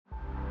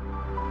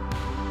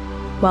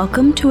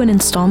Welcome to an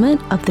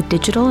installment of the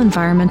Digital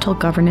Environmental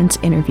Governance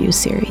Interview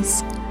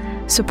Series.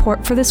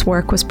 Support for this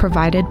work was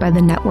provided by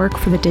the Network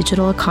for the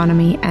Digital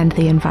Economy and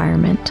the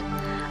Environment,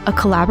 a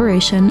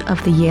collaboration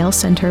of the Yale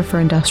Center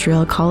for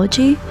Industrial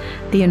Ecology,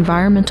 the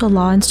Environmental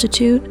Law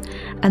Institute,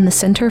 and the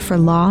Center for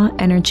Law,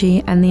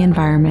 Energy, and the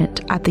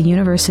Environment at the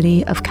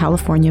University of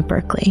California,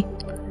 Berkeley.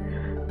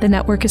 The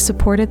network is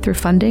supported through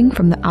funding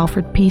from the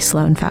Alfred P.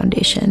 Sloan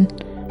Foundation.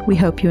 We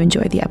hope you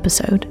enjoy the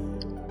episode.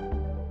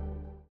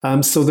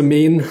 So the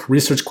main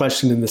research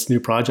question in this new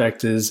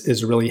project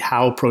is really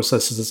how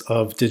processes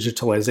of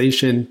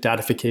digitalization,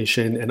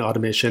 datification, and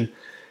automation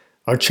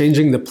are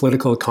changing the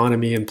political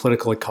economy and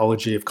political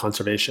ecology of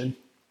conservation.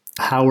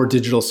 How are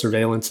digital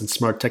surveillance and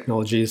smart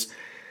technologies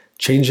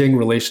changing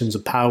relations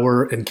of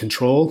power and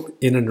control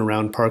in and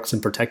around parks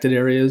and protected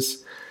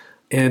areas?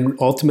 And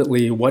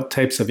ultimately, what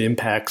types of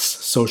impacts,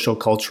 social,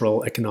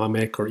 cultural,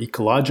 economic, or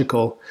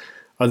ecological,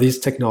 are these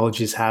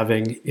technologies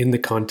having in the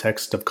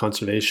context of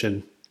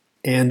conservation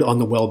and on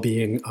the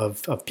well-being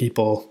of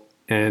people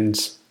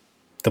and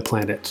the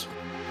planet?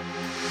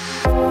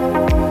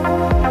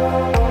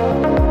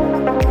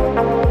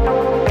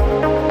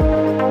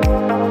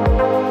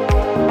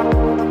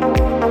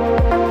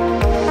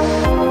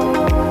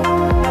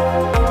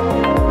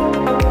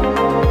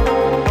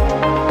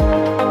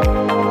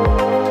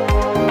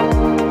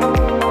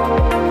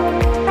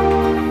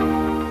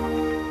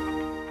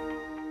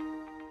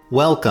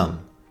 Welcome.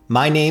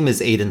 My name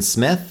is Aidan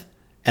Smith,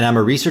 and I'm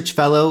a research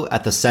fellow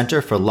at the Center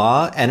for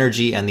Law,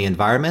 Energy, and the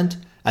Environment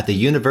at the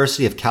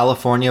University of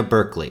California,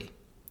 Berkeley.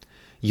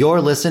 You're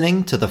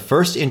listening to the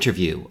first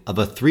interview of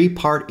a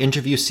three-part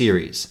interview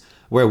series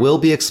where we'll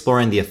be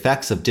exploring the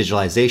effects of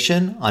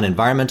digitalization on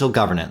environmental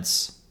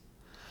governance.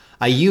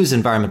 I use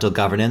environmental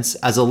governance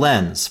as a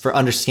lens for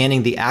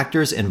understanding the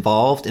actors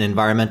involved in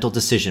environmental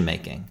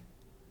decision-making.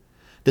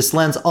 This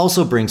lens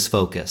also brings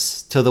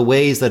focus to the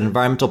ways that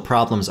environmental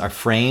problems are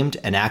framed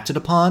and acted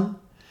upon,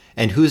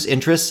 and whose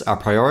interests are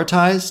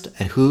prioritized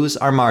and whose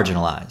are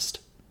marginalized.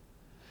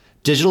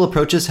 Digital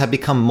approaches have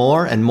become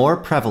more and more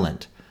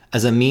prevalent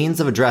as a means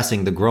of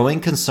addressing the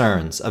growing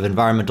concerns of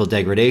environmental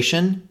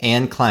degradation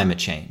and climate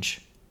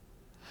change.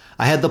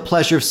 I had the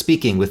pleasure of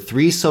speaking with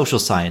three social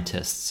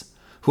scientists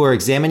who are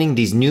examining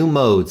these new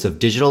modes of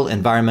digital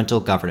environmental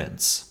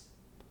governance.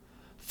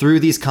 Through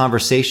these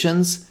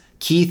conversations,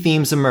 key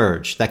themes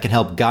emerge that can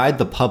help guide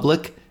the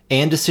public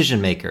and decision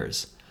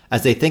makers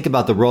as they think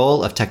about the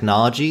role of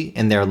technology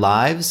in their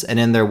lives and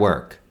in their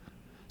work.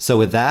 So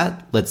with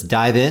that, let's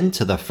dive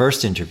into the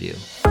first interview.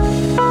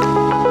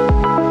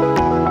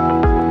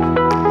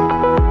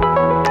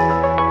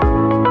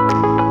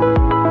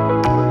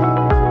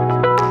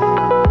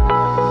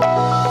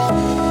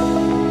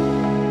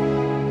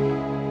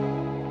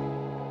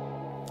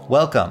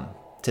 Welcome.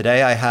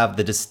 Today I have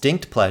the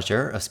distinct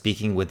pleasure of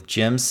speaking with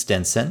Jim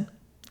Stinson.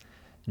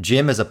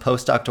 Jim is a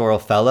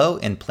postdoctoral fellow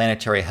in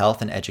planetary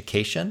health and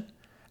education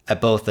at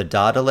both the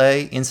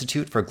Daudelet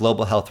Institute for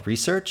Global Health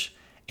Research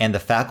and the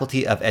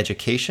Faculty of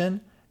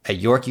Education at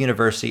York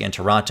University in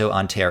Toronto,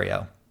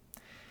 Ontario.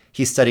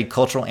 He studied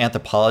cultural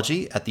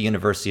anthropology at the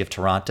University of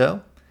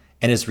Toronto,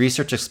 and his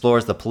research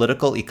explores the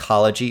political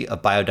ecology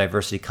of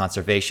biodiversity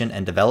conservation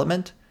and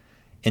development,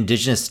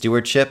 indigenous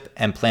stewardship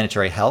and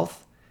planetary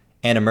health,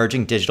 and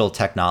emerging digital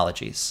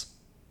technologies.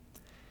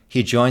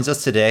 He joins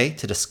us today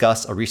to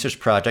discuss a research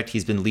project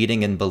he's been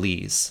leading in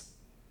Belize.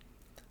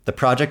 The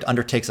project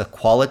undertakes a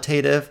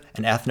qualitative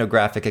and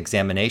ethnographic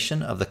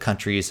examination of the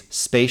country's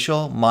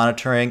Spatial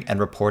Monitoring and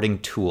Reporting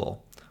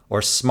Tool,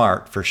 or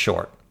SMART for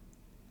short.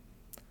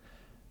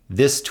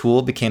 This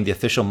tool became the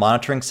official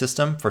monitoring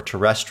system for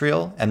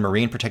terrestrial and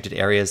marine protected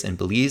areas in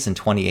Belize in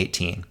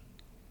 2018.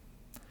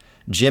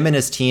 Jim and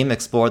his team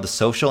explored the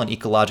social and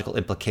ecological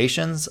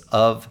implications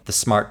of the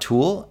SMART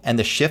tool and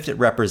the shift it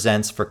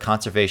represents for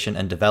conservation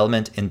and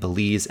development in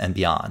Belize and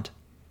beyond.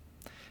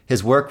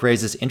 His work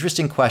raises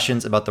interesting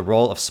questions about the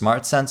role of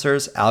smart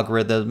sensors,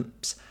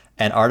 algorithms,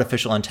 and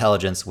artificial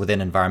intelligence within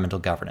environmental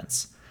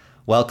governance.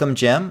 Welcome,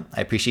 Jim.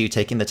 I appreciate you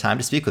taking the time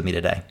to speak with me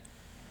today.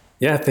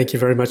 Yeah, thank you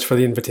very much for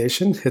the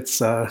invitation.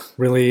 It's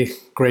really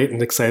great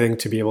and exciting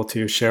to be able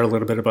to share a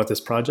little bit about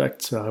this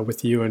project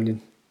with you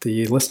and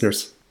the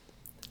listeners.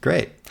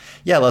 Great.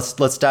 Yeah,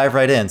 let's dive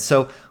right in.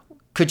 So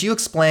could you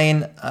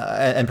explain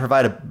and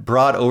provide a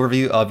broad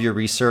overview of your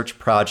research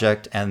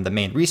project and the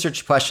main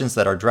research questions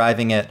that are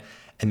driving it,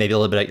 and maybe a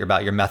little bit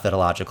about your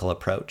methodological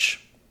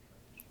approach?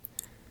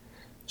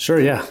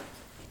 Sure, yeah.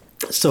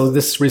 So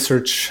this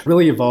research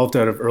really evolved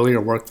out of earlier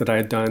work that I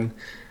had done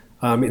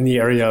in the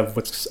area of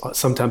what's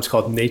sometimes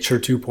called Nature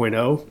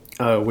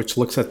 2.0, which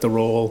looks at the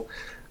role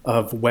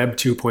of Web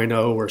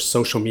 2.0 or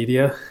social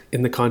media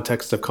in the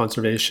context of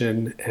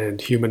conservation and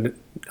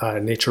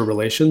human-nature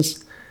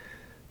relations.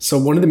 So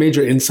one of the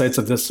major insights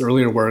of this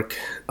earlier work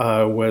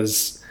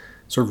was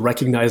sort of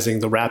recognizing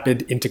the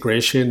rapid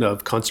integration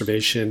of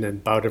conservation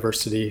and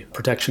biodiversity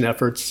protection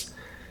efforts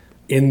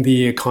in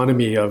the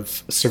economy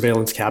of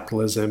surveillance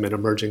capitalism and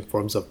emerging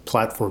forms of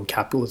platform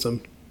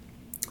capitalism.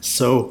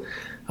 So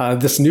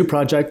This new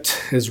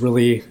project is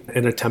really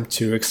an attempt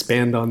to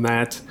expand on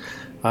that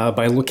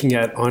by looking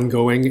at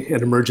ongoing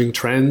and emerging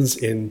trends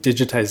in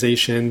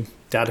digitization,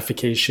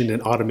 datification,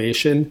 and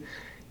automation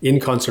in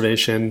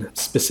conservation,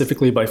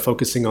 specifically by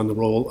focusing on the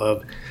role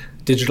of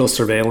digital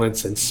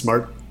surveillance and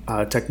smart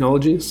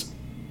technologies,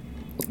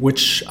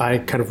 which I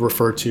kind of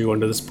refer to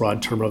under this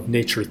broad term of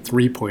Nature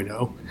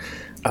 3.0.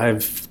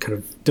 I've kind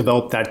of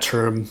developed that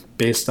term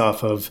based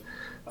off of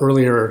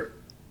earlier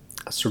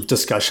sort of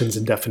discussions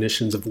and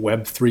definitions of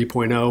Web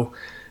 3.0,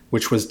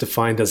 which was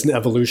defined as an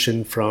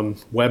evolution from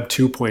Web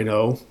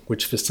 2.0,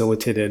 which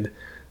facilitated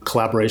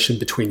collaboration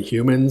between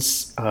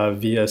humans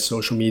via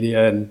social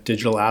media and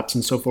digital apps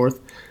and so forth,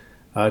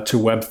 to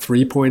Web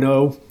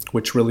 3.0,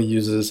 which really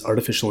uses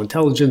artificial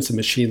intelligence and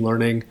machine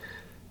learning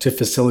to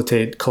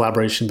facilitate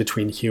collaboration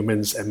between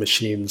humans and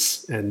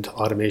machines and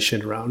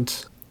automation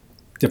around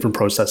different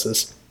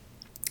processes.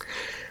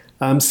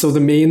 So the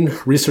main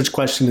research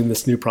question in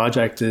this new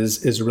project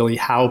is really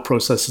how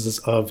processes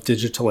of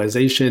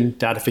digitalization,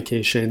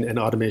 datification, and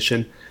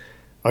automation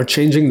are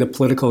changing the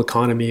political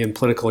economy and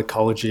political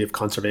ecology of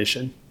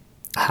conservation.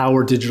 How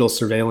are digital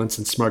surveillance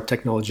and smart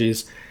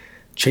technologies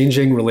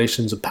changing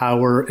relations of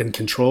power and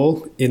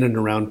control in and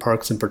around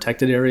parks and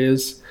protected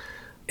areas?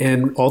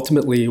 And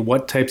ultimately,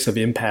 what types of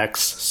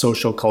impacts,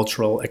 social,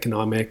 cultural,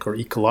 economic, or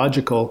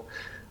ecological,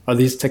 are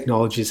these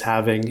technologies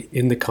having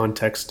in the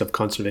context of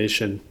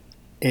conservation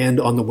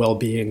and on the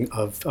well-being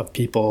of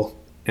people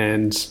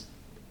and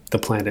the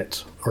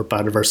planet or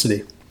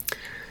biodiversity?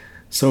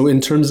 So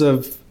in terms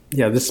of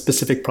this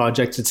specific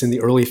project, it's in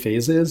the early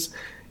phases.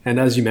 And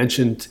as you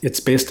mentioned, it's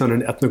based on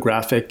an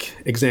ethnographic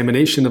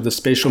examination of the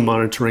spatial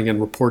monitoring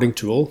and reporting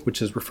tool,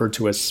 which is referred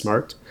to as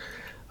SMART.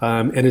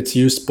 And it's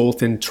used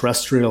both in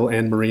terrestrial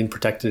and marine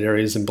protected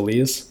areas in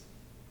Belize.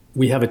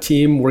 We have a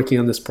team working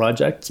on this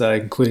project,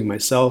 including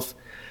myself,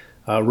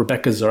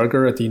 Rebecca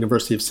Zarger at the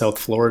University of South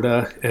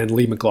Florida, and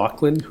Lee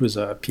McLaughlin, who's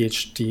a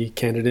PhD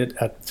candidate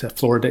at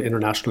Florida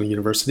International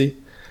University.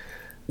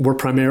 We're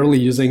primarily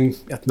using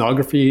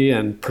ethnography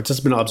and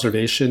participant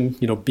observation,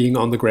 being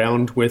on the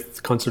ground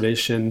with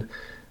conservation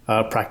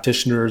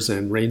practitioners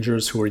and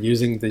rangers who are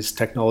using these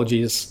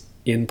technologies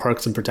in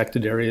parks and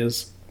protected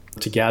areas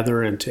to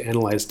gather and to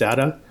analyze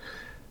data.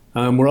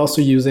 We're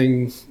also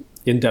using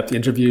in-depth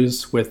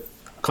interviews with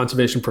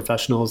conservation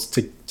professionals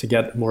to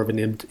get more of an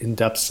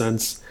in-depth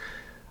sense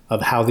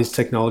of how these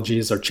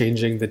technologies are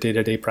changing the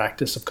day-to-day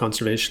practice of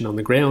conservation on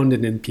the ground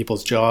and in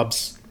people's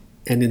jobs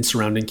and in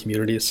surrounding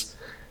communities.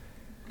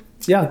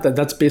 So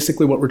that's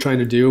basically what we're trying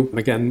to do.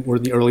 Again, we're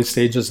in the early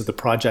stages of the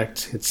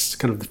project. It's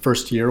kind of the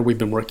first year we've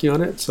been working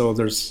on it. So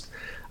there's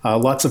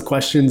lots of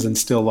questions and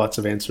still lots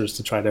of answers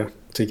to try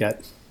to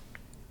get.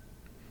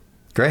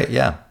 Great,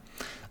 yeah.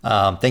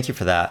 Thank you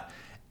for that.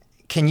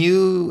 Can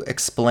you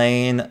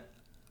explain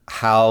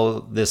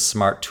how this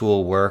SMART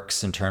tool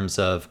works in terms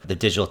of the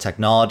digital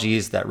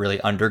technologies that really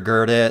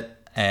undergird it,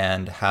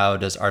 and how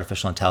does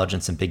artificial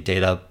intelligence and big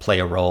data play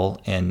a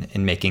role in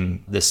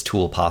making this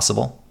tool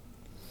possible?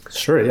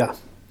 Sure, yeah.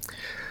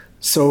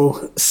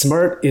 So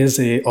SMART is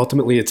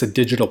ultimately it's a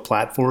digital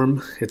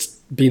platform. It's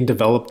being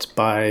developed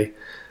by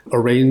a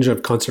range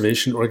of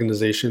conservation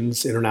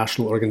organizations,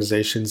 international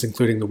organizations,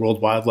 including the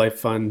World Wildlife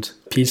Fund,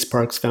 Peace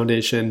Parks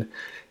Foundation,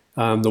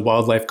 the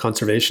Wildlife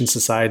Conservation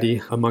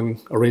Society,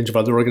 among a range of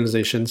other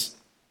organizations.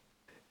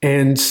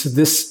 And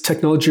this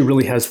technology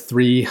really has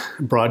three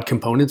broad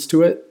components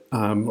to it,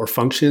 or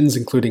functions,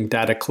 including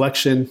data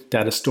collection,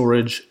 data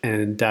storage,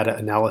 and data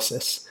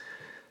analysis.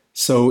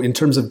 So in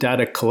terms of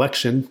data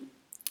collection,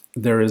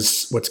 there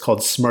is what's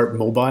called Smart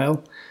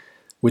Mobile,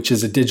 which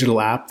is a digital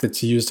app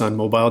that's used on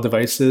mobile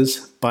devices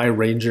by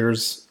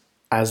rangers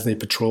as they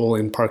patrol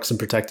in parks and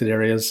protected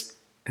areas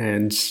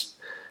and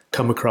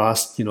come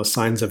across,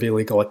 signs of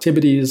illegal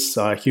activities,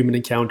 human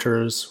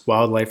encounters,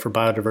 wildlife or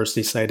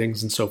biodiversity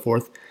sightings, and so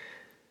forth.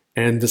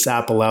 And this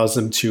app allows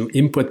them to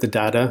input the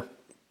data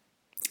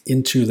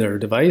into their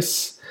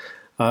device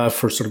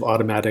for sort of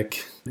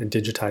automatic and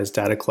digitized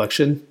data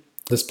collection.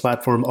 This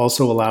platform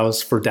also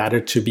allows for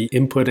data to be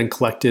input and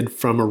collected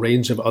from a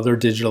range of other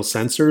digital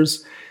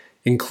sensors,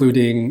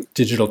 including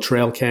digital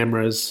trail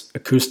cameras,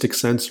 acoustic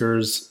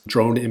sensors,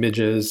 drone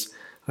images,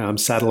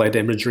 satellite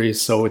imagery.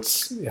 So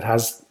it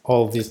has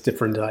all of these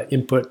different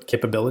input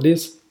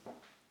capabilities.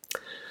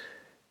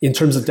 In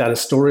terms of data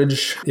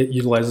storage, it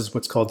utilizes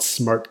what's called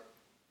Smart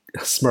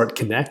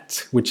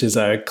Connect, which is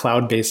a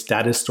cloud-based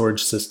data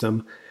storage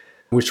system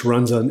which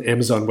runs on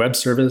Amazon Web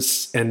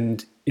Service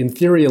and in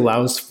theory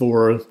allows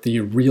for the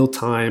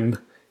real-time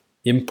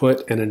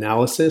input and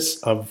analysis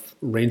of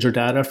ranger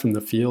data from the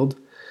field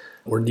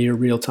or near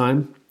real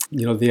time.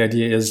 The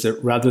idea is that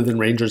rather than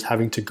rangers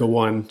having to go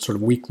on sort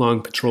of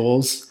week-long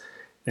patrols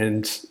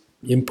and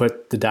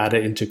input the data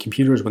into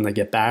computers when they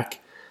get back,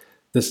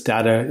 this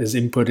data is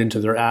input into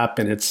their app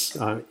and it's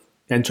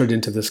entered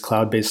into this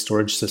cloud-based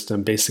storage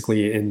system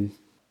basically in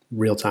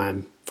real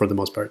time for the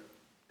most part.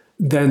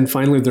 Then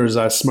finally, there's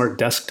a Smart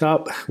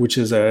Desktop, which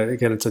is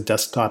it's a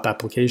desktop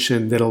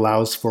application that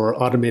allows for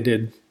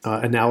automated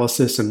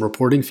analysis and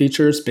reporting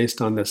features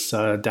based on this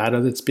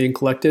data that's being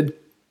collected.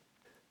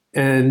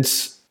 And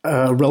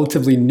a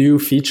relatively new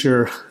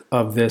feature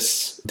of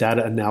this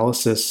data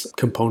analysis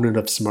component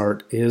of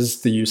SMART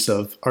is the use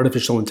of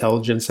artificial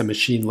intelligence and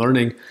machine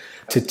learning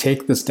to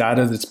take this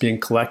data that's being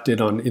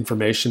collected on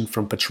information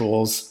from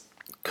patrols,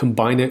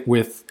 combine it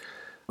with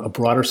a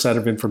broader set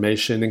of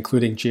information,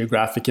 including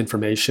geographic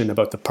information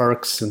about the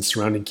parks and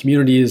surrounding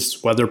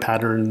communities, weather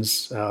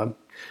patterns,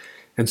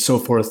 and so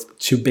forth,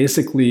 to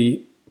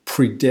basically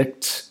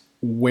predict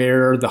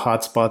where the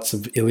hotspots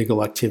of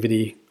illegal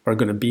activity are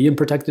going to be in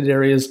protected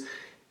areas,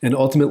 and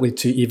ultimately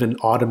to even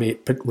automate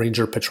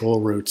ranger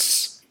patrol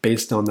routes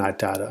based on that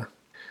data.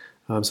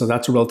 So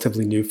that's a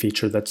relatively new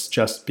feature that's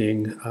just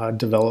being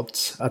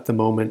developed at the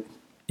moment.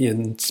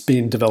 It's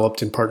being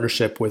developed in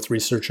partnership with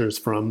researchers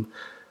from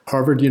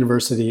Harvard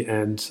University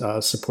and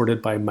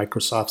supported by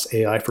Microsoft's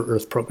AI for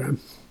Earth program.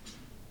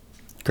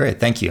 Great,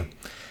 thank you.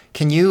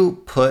 Can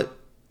you put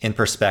in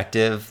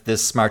perspective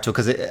this SMART tool?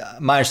 Because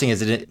my understanding is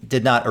that it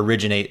did not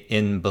originate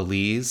in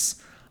Belize,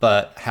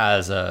 but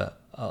has a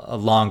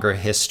longer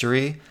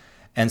history.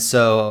 And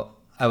so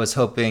I was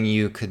hoping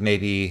you could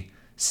maybe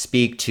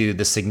speak to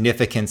the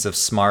significance of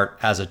SMART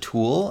as a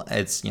tool,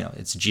 its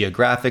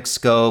geographic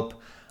scope,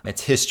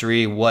 its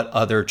history, what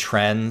other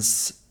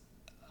trends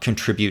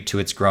contribute to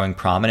its growing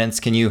prominence.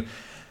 Can you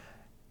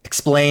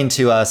explain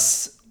to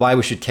us why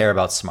we should care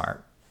about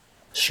SMART?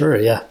 Sure,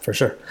 yeah, for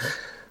sure.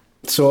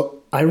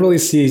 So I really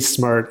see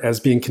SMART as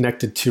being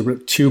connected to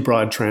two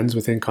broad trends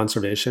within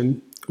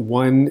conservation.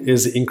 One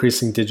is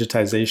increasing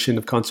digitization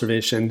of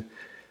conservation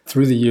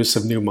through the use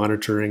of new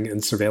monitoring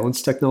and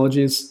surveillance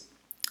technologies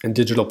and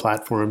digital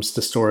platforms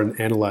to store and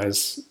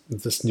analyze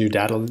this new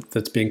data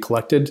that's being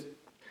collected.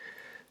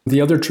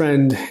 The other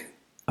trend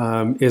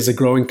is a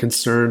growing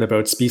concern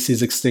about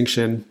species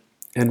extinction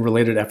and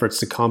related efforts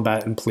to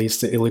combat and police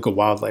the illegal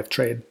wildlife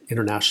trade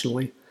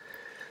internationally.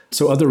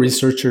 So other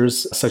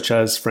researchers, such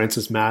as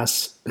Francis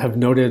Mass, have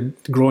noted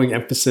growing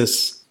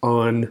emphasis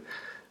on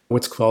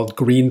what's called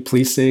green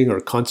policing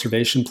or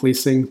conservation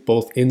policing,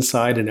 both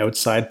inside and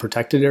outside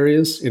protected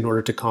areas in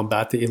order to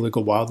combat the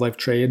illegal wildlife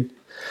trade.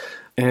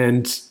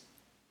 And,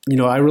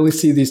 I really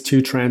see these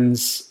two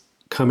trends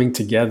coming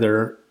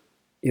together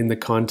in the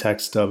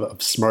context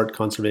of smart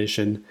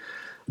conservation,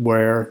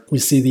 where we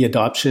see the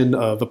adoption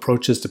of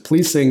approaches to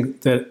policing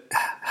that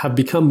have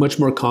become much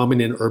more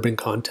common in urban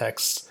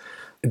contexts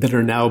that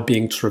are now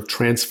being sort of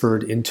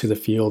transferred into the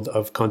field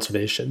of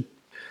conservation.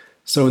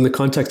 So in the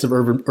context of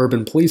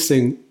urban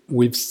policing,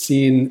 we've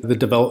seen the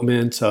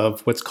development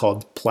of what's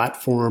called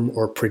platform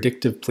or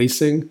predictive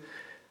policing,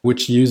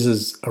 which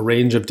uses a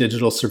range of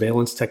digital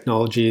surveillance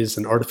technologies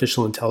and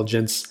artificial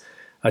intelligence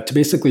to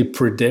basically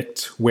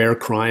predict where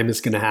crime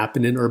is going to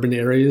happen in urban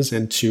areas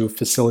and to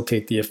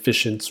facilitate the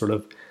efficient sort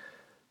of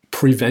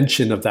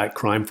prevention of that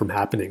crime from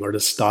happening or to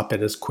stop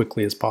it as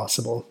quickly as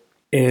possible.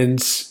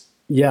 And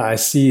yeah, I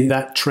see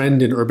that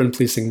trend in urban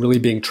policing really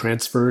being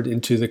transferred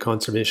into the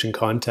conservation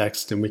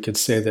context. And we could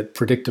say that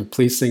predictive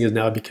policing is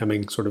now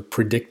becoming sort of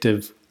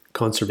predictive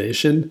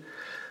conservation.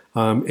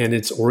 And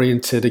it's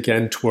oriented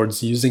again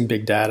towards using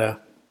big data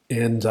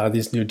and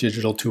these new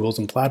digital tools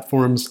and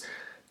platforms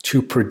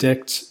to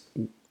predict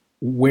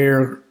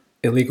where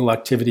illegal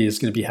activity is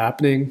going to be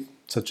happening,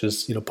 such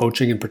as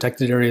poaching in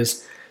protected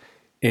areas,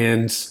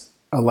 and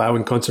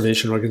allowing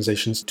conservation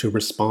organizations to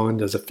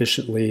respond as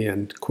efficiently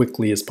and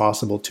quickly as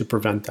possible to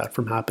prevent that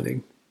from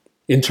happening.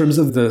 In terms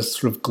of the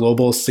sort of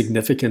global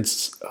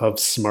significance of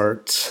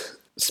SMART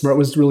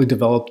was really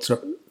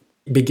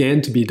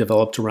began to be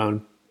developed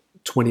around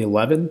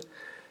 2011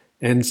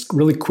 and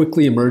really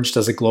quickly emerged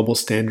as a global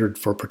standard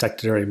for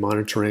protected area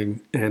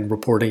monitoring and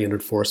reporting and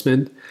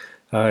enforcement.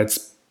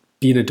 It's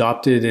been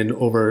adopted in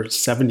over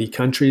 70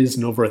 countries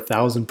and over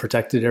 1,000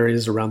 protected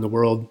areas around the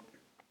world.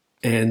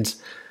 And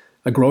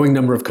a growing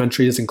number of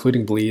countries,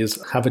 including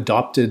Belize, have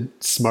adopted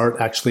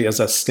SMART actually as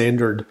a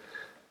standard,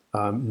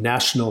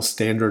 national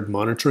standard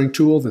monitoring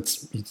tool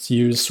it's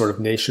used sort of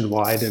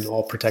nationwide in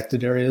all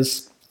protected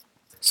areas.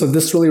 So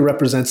this really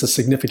represents a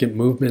significant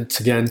movement,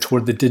 again,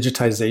 toward the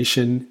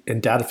digitization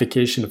and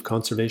datification of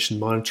conservation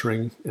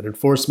monitoring and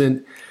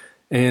enforcement.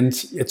 And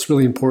it's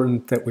really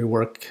important that we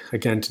work,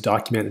 again, to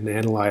document and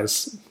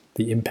analyze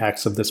the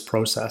impacts of this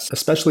process,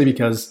 especially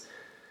because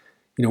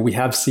we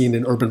have seen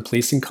in urban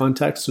policing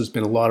contexts, there's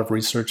been a lot of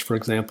research, for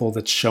example,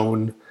 that's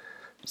shown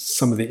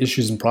some of the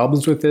issues and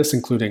problems with this,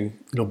 including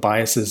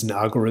biases and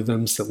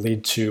algorithms that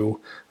lead to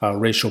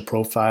racial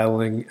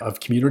profiling of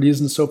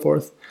communities and so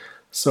forth.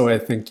 So I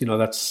think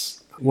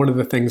that's one of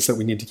the things that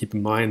we need to keep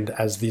in mind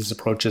as these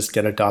approaches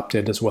get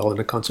adopted as well in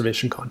a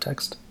conservation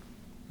context.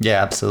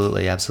 Yeah,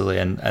 absolutely.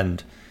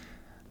 And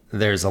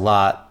there's a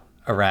lot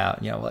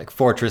around, like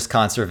fortress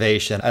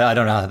conservation. I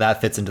don't know how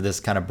that fits into this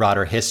kind of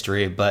broader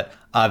history, but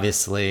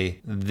obviously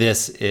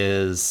this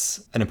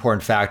is an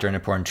important factor, an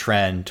important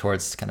trend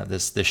towards kind of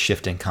this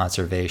shift in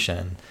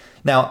conservation.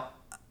 Now,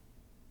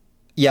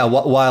 yeah,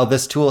 while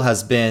this tool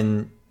has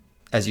been,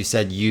 as you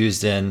said,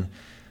 used in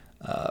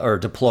or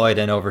deployed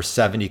in over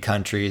 70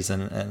 countries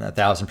and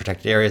 1,000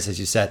 protected areas, as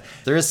you said.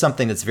 There is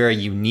something that's very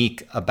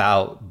unique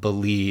about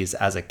Belize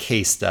as a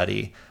case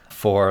study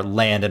for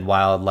land and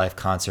wildlife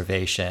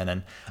conservation.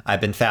 And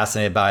I've been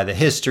fascinated by the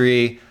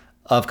history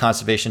of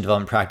conservation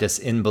development practice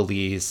in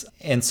Belize.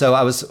 And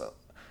so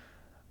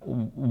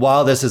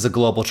while this is a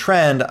global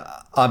trend,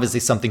 obviously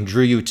something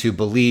drew you to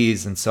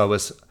Belize. And so I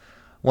was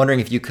wondering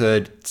if you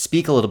could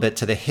speak a little bit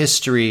to the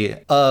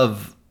history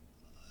of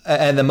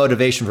and the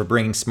motivation for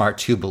bringing SMART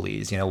to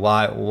Belize.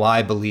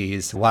 Why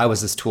Belize? Why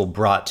was this tool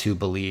brought to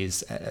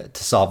Belize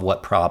to solve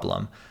what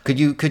problem? Could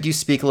you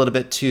speak a little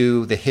bit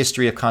to the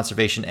history of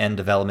conservation and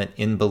development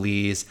in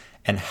Belize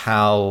and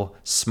how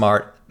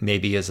SMART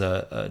maybe is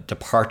a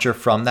departure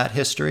from that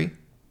history?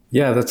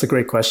 Yeah, that's a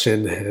great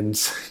question. And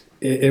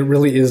it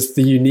really is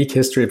the unique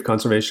history of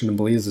conservation in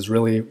Belize is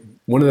really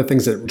one of the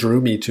things that drew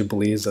me to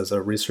Belize as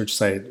a research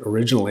site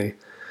originally.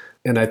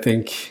 And I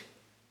think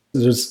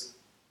there's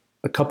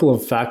a couple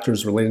of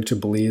factors related to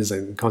Belize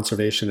and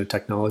conservation and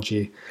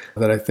technology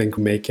that I think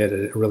make it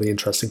a really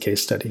interesting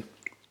case study.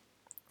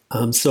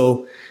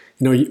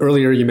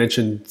 Earlier you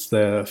mentioned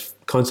the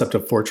concept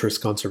of fortress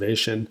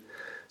conservation.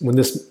 When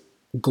this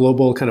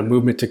global kind of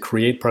movement to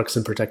create parks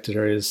and protected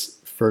areas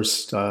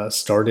first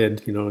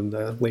started, in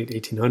the late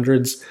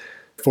 1800s,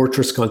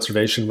 fortress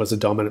conservation was a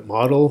dominant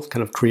model,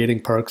 kind of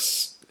creating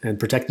parks and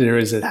protected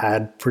areas that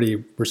had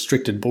pretty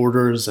restricted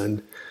borders,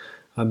 and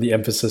the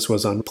emphasis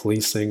was on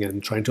policing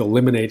and trying to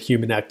eliminate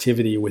human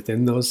activity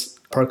within those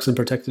parks and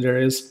protected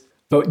areas.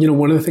 But,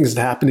 one of the things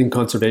that happened in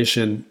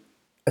conservation,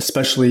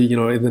 especially,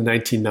 in the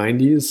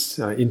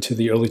 1990s into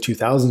the early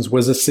 2000s,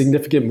 was a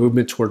significant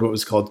movement toward what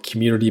was called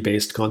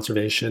community-based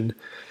conservation,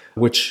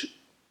 which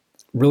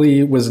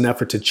really was an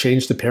effort to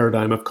change the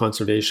paradigm of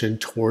conservation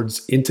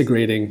towards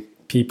integrating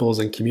peoples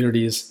and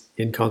communities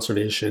in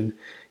conservation,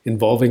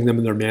 involving them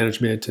in their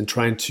management, and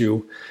trying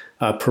to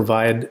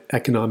provide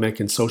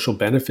economic and social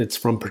benefits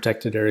from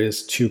protected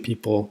areas to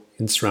people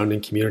in surrounding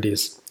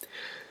communities.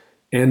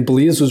 And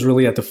Belize was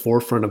really at the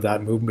forefront of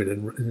that movement,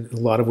 and in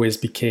a lot of ways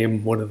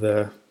became one of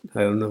the,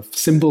 I don't know if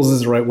symbols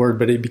is the right word,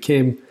 but it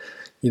became,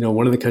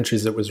 one of the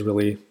countries that was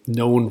really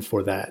known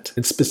for that,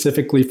 and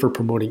specifically for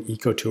promoting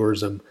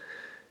ecotourism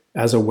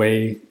as a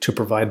way to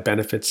provide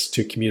benefits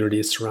to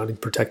communities surrounding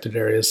protected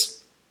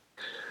areas.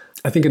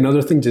 I think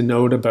another thing to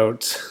note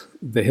about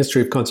the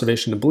history of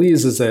conservation in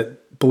Belize is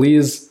that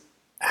Belize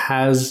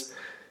has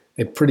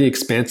a pretty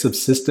expansive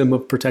system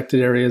of protected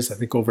areas. I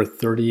think over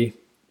 30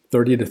 to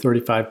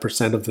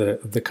 35% of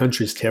the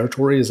country's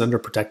territory is under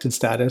protected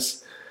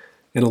status.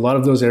 And a lot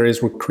of those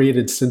areas were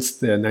created since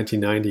the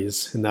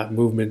 1990s in that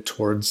movement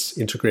towards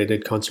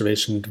integrated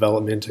conservation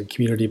development and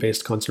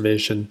community-based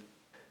conservation.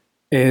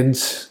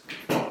 And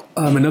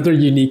another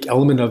unique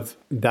element of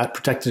that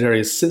protected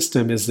areas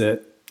system is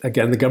that,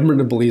 again, the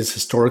government of Belize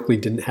historically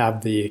didn't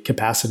have the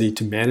capacity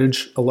to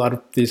manage a lot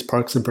of these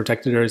parks and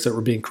protected areas that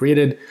were being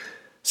created.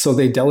 So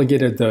they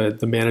delegated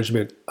the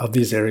management of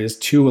these areas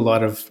to a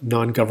lot of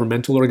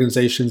non-governmental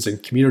organizations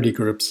and community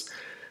groups.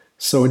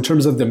 So in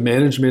terms of the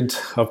management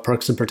of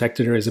parks and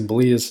protected areas in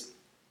Belize,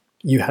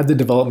 you had the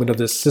development of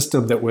this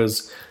system that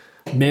was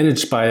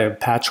managed by a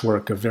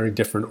patchwork of very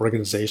different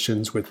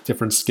organizations with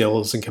different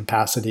skills and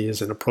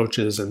capacities and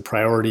approaches and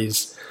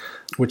priorities,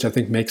 which I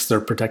think makes their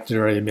protected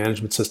area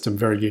management system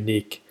very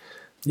unique.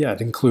 Yeah,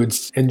 it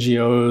includes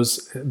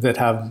NGOs that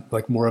have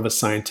more of a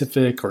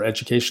scientific or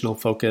educational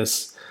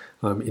focus,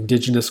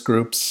 indigenous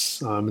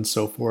groups, and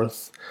so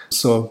forth.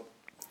 So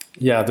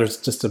yeah, there's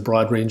just a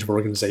broad range of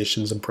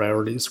organizations and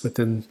priorities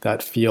within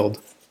that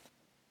field.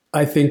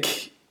 I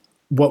think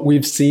what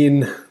we've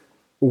seen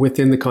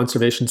within the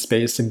conservation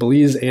space in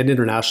Belize and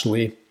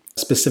internationally,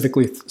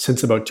 specifically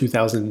since about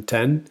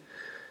 2010,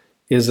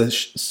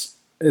 is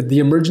the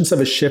emergence of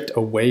a shift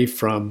away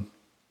from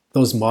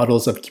those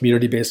models of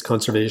community-based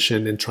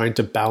conservation and trying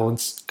to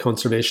balance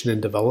conservation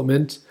and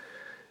development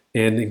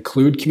and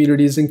include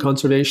communities in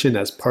conservation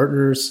as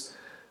partners.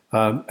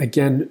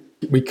 Again,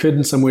 we could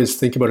in some ways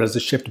think about it as a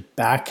shift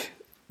back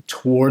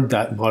toward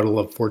that model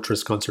of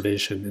fortress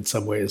conservation in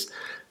some ways,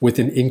 with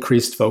an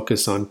increased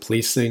focus on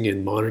policing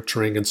and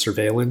monitoring and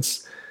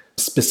surveillance,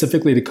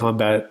 specifically to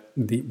combat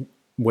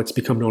what's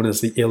become known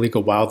as the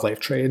illegal wildlife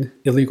trade.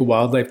 Illegal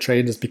wildlife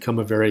trade has become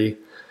a very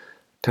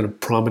kind of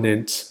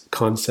prominent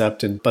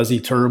concept and buzzy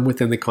term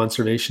within the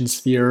conservation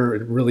sphere, a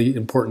really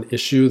important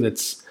issue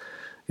that's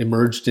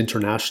emerged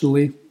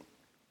internationally.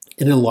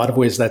 In a lot of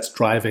ways, that's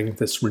driving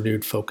this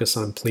renewed focus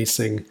on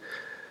policing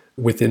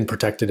within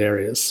protected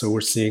areas. So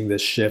we're seeing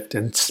this shift,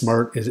 and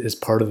SMART is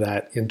part of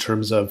that in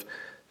terms of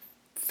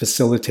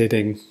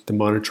facilitating the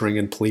monitoring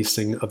and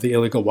policing of the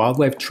illegal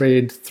wildlife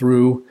trade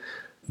through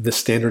the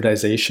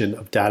standardization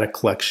of data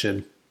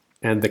collection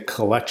and the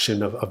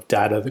collection of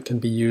data that can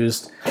be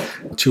used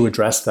to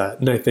address that.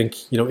 And I think,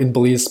 in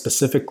Belize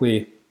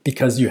specifically,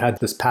 because you had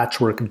this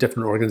patchwork of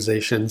different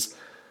organizations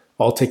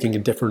all taking a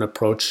different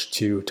approach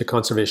to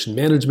conservation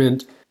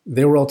management,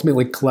 they were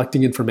ultimately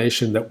collecting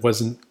information that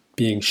wasn't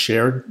being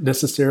shared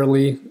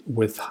necessarily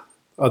with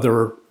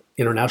other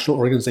international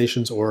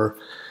organizations or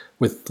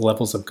with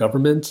levels of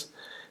government.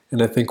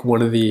 And I think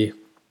one of the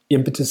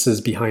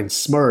impetuses behind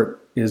SMART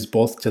is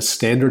both to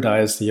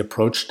standardize the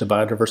approach to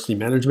biodiversity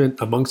management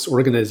amongst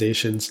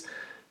organizations,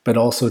 but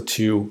also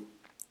to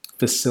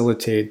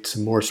facilitate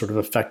more sort of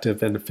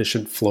effective and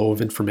efficient flow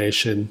of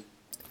information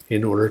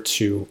in order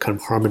to kind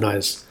of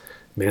harmonize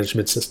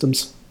management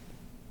systems.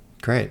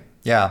 Great.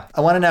 Yeah.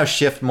 I want to now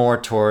shift more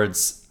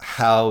towards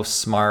how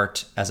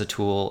SMART as a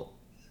tool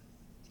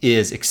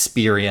is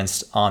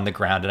experienced on the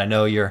ground. And I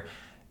know you're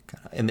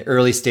in the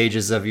early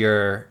stages of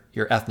your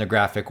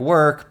ethnographic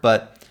work,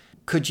 but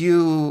could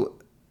you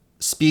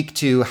speak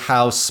to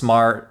how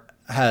SMART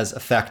has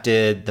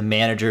affected the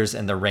managers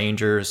and the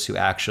rangers who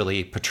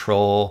actually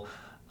patrol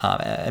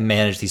and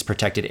manage these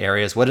protected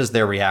areas? What has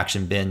their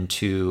reaction been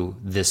to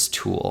this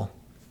tool?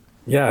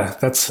 Yeah,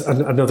 that's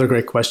another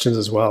great question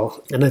as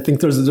well. And I think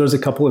there's a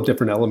couple of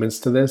different elements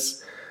to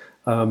this.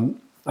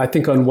 I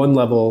think on one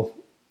level,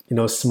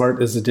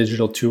 SMART is a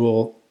digital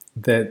tool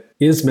that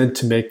is meant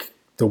to make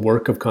the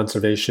work of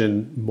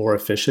conservation more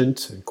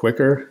efficient and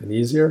quicker and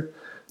easier.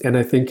 And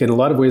I think in a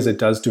lot of ways, it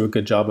does do a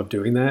good job of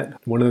doing that.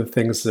 One of the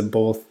things that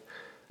both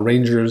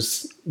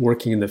rangers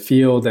working in the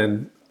field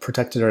and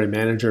protected area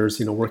managers,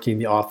 working in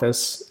the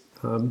office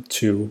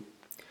to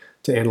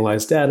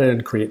analyze data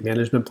and create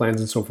management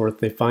plans and so forth,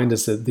 they find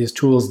is that these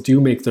tools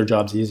do make their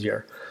jobs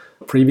easier.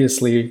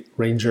 Previously,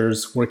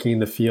 rangers working in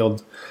the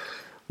field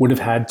would have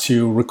had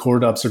to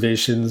record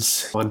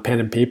observations on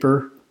pen and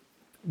paper,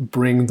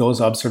 bring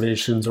those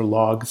observations or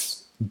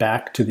logs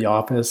back to the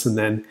office, and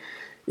then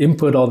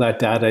input all that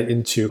data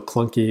into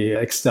clunky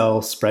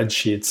Excel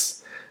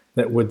spreadsheets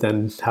that would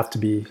then have to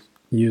be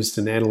used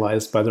and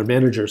analyzed by their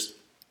managers.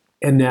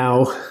 And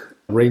now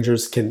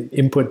rangers can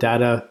input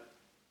data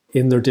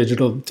in their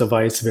digital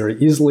device very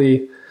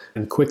easily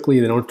and quickly.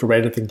 They don't have to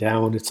write anything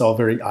down. It's all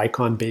very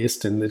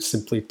icon-based, and it's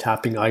simply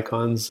tapping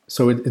icons.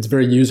 So it's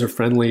very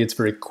user-friendly. It's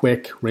very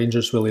quick.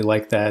 Rangers really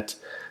like that.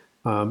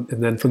 And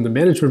then from the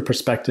management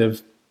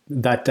perspective,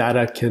 that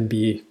data can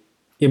be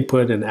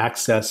input and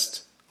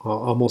accessed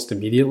almost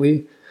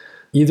immediately,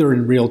 either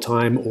in real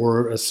time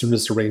or as soon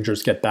as the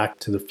rangers get back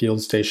to the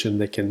field station,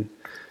 they can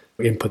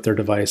input their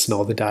device and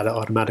all the data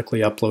automatically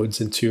uploads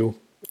into,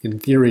 in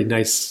theory,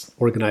 nice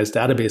organized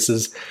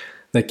databases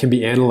that can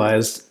be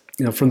analyzed.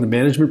 From the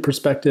management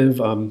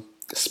perspective,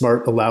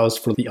 SMART allows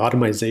for the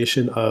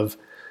automation of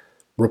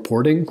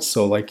reporting.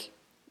 So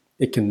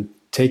it can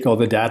take all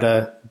the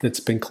data that's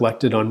been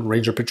collected on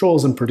ranger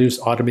patrols and produce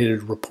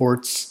automated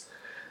reports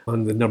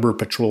on the number of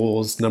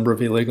patrols, number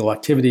of illegal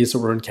activities that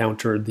were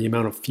encountered, the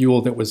amount of fuel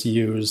that was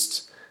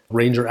used,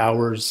 ranger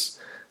hours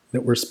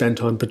that were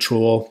spent on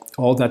patrol.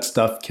 All that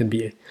stuff can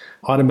be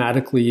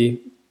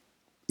automatically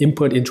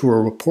input into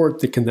a report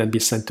that can then be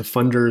sent to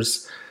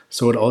funders.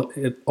 So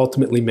it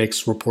ultimately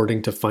makes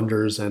reporting to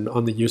funders and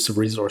on the use of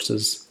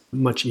resources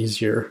much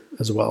easier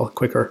as well,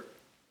 quicker.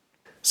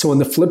 So on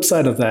the flip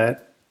side of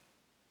that,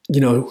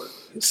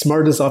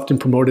 SMART is often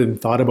promoted and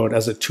thought about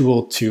as a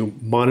tool to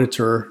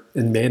monitor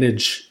and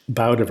manage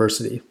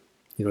biodiversity.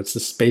 It's the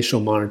spatial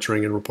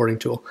monitoring and reporting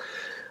tool.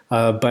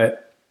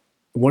 But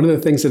one of the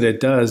things that it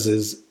does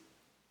is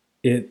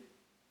it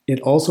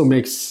also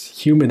makes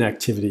human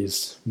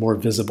activities more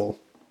visible.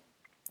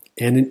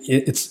 And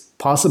it's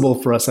possible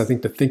for us, I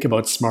think, to think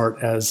about SMART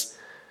as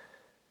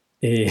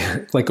a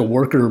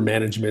worker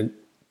management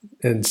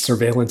and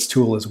surveillance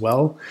tool as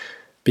well,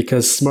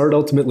 because SMART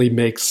ultimately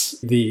makes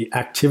the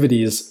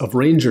activities of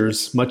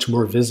rangers much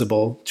more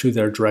visible to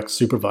their direct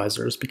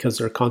supervisors because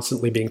they're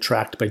constantly being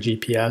tracked by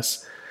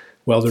GPS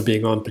while they're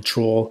being on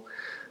patrol.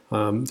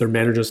 Their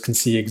managers can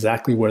see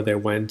exactly where they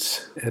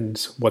went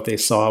and what they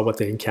saw, what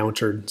they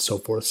encountered, and so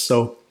forth.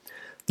 So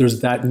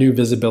there's that new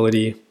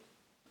visibility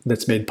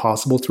that's made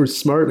possible through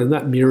SMART, and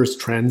that mirrors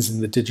trends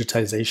in the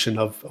digitization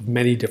of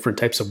many different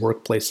types of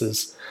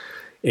workplaces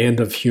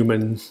and of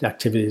human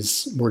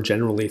activities more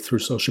generally through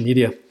social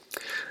media.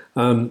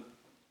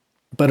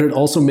 But it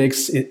also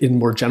makes, in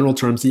more general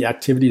terms, the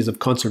activities of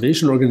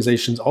conservation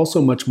organizations also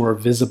much more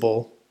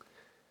visible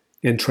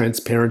and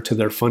transparent to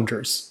their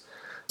funders.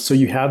 So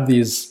you have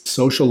these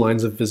social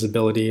lines of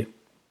visibility,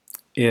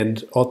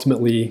 and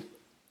ultimately,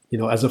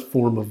 as a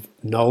form of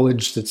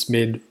knowledge that's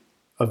made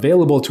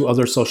available to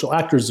other social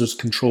actors, there's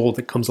control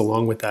that comes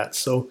along with that.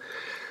 So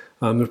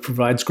it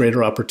provides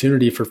greater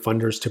opportunity for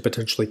funders to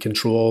potentially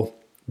control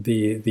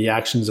the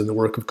actions and the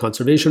work of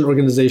conservation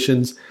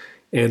organizations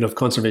and of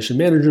conservation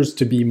managers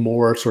to be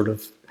more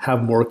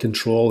have more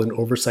control and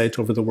oversight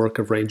over the work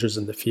of rangers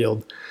in the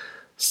field.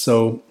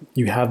 So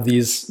you have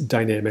these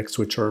dynamics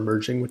which are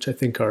emerging, which I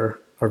think are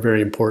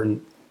very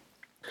important.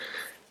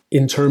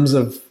 In terms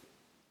of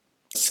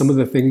some of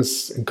the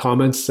things and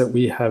comments that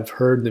we have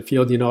heard in the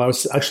field, I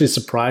was actually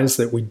surprised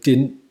that we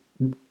didn't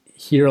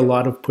hear a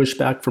lot of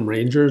pushback from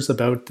rangers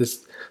about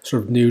this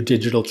sort of new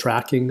digital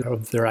tracking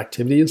of their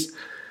activities.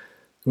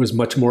 It was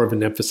much more of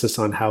an emphasis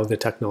on how the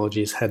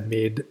technologies had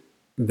made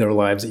their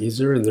lives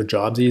easier and their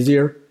jobs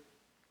easier.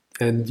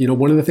 And,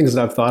 one of the things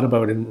that I've thought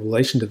about in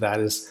relation to that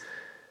is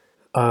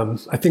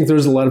I think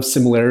there's a lot of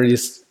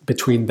similarities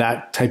between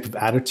that type of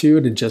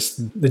attitude and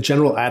just the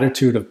general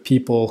attitude of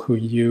people who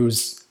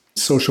use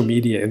social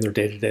media in their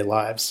day-to-day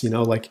lives.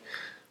 Like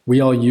we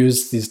all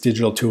use these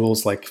digital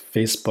tools like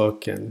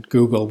Facebook and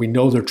Google. We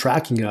know they're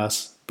tracking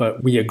us,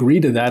 but we agree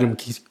to that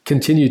and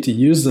continue to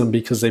use them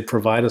because they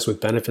provide us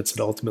with benefits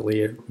that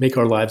ultimately make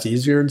our lives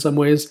easier in some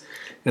ways.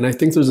 And I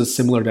think there's a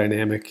similar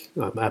dynamic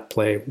at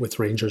play with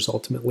rangers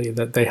ultimately,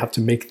 that they have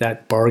to make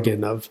that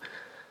bargain of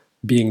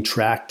being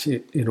tracked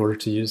in order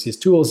to use these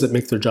tools that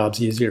make their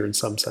jobs easier in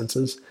some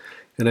senses.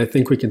 And I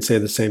think we can say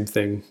the same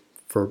thing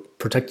for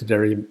protected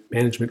area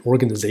management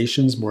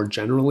organizations more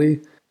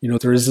generally.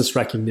 There is this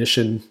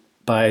recognition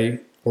by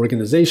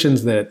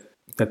organizations that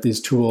these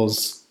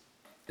tools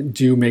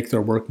do make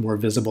their work more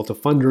visible to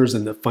funders,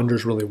 and that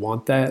funders really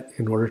want that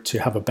in order to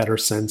have a better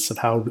sense of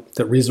how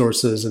the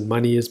resources and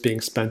money is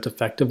being spent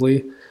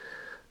effectively.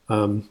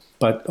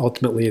 But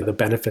ultimately, the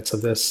benefits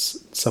of this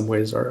in some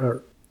ways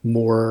are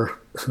more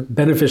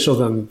beneficial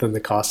than the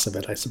costs of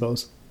it, I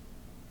suppose.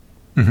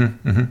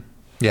 Mm-hmm, mm-hmm.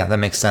 Yeah, that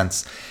makes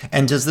sense.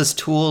 And does this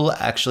tool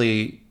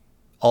actually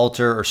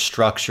alter or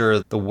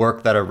structure the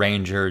work that a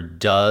ranger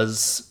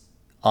does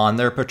on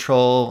their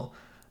patrol?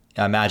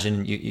 I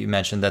imagine you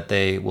mentioned that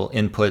they will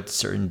input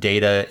certain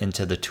data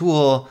into the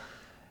tool.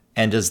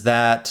 And does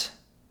that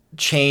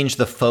change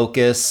the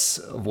focus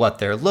of what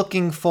they're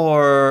looking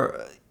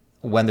for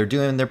when they're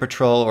doing their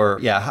patrol? Or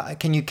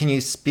can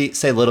you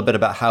say a little bit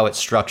about how it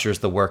structures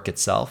the work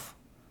itself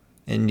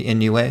in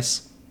new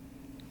ways?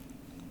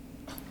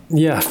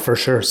 Yeah, for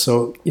sure.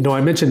 So,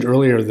 I mentioned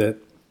earlier that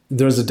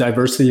there's a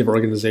diversity of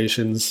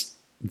organizations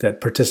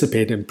that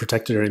participate in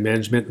protected area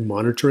management and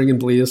monitoring in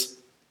Belize.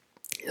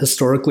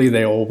 Historically,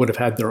 they all would have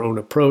had their own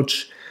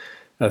approach,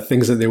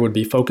 things that they would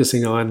be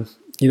focusing on,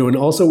 and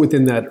also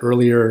within that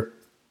earlier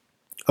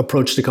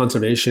approach to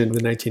conservation in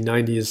the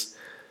 1990s,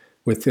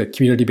 with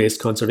community-based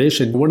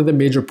conservation, one of the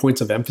major points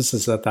of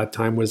emphasis at that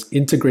time was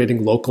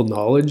integrating local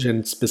knowledge,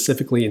 and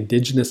specifically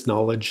indigenous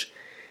knowledge,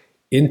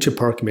 into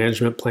park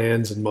management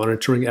plans and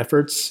monitoring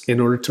efforts in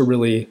order to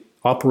really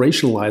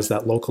operationalize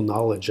that local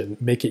knowledge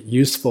and make it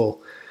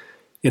useful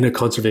in a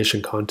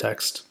conservation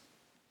context.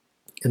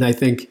 And I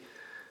think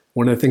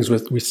one of the things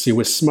we see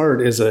with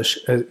SMART is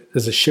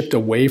a shift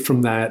away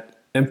from that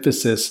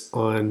emphasis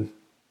on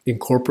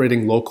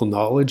incorporating local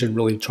knowledge and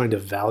really trying to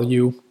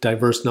value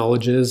diverse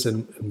knowledges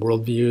and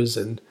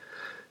worldviews and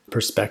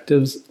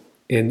perspectives,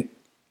 and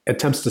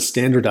attempts to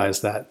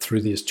standardize that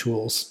through these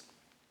tools.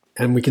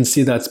 And we can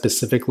see that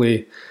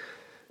specifically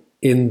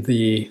in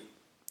the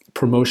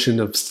promotion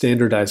of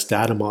standardized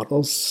data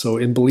models. So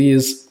in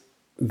Belize,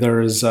 there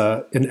is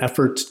an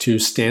effort to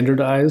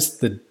standardize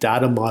the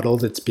data model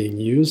that's being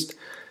used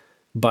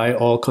by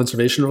all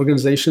conservation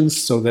organizations,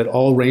 so that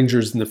all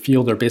rangers in the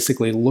field are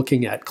basically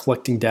looking at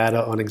collecting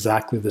data on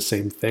exactly the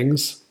same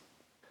things.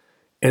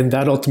 And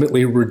that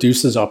ultimately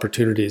reduces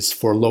opportunities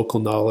for local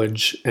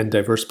knowledge and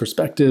diverse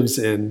perspectives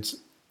and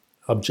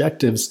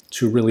objectives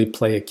to really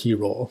play a key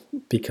role,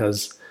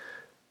 because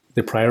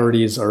the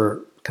priorities are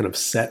kind of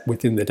set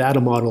within the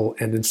data model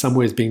and in some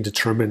ways being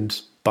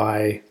determined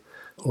by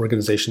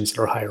organizations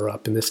that are higher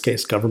up, in this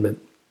case,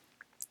 government.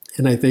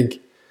 And I think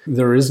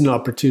there is an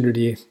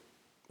opportunity,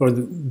 or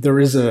there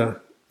is a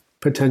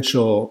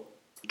potential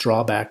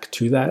drawback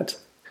to that.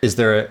 Is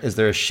there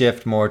a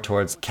shift more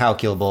towards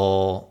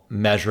calculable,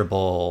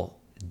 measurable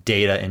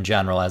data in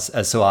general, as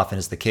so often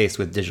is the case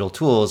with digital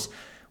tools?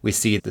 We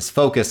see this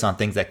focus on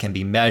things that can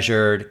be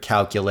measured,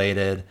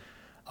 calculated.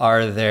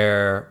 Are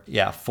there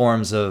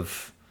forms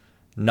of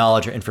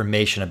knowledge or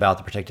information about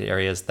the protected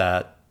areas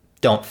that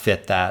don't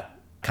fit that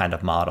kind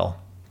of model?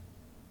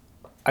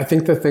 I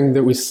think the thing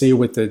that we see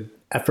with the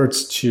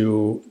efforts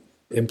to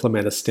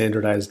implement a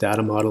standardized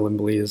data model in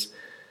Belize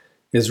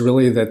is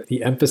really that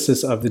the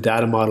emphasis of the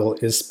data model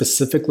is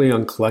specifically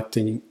on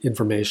collecting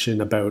information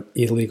about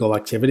illegal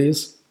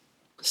activities.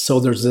 So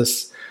there's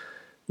this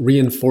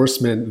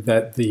reinforcement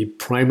that the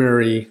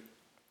primary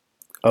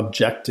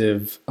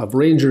objective of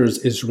rangers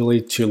is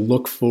really to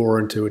look for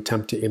and to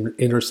attempt to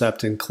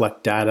intercept and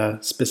collect data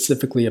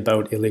specifically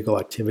about illegal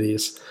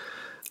activities.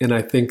 And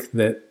I think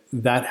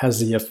that has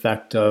the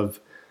effect of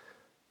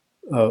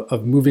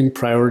moving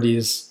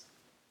priorities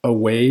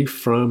away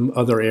from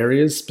other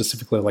areas,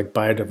 specifically like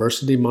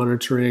biodiversity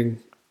monitoring.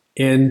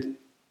 And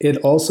it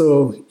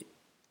also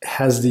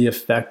has the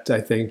effect, I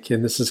think,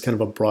 and this is kind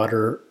of a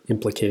broader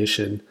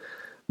implication.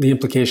 The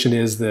implication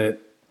is that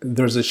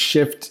there's a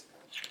shift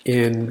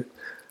in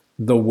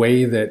the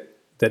way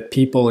that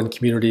people and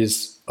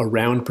communities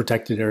around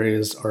protected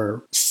areas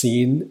are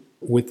seen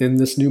within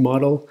this new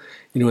model.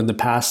 In the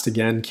past,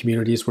 again,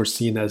 communities were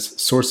seen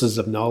as sources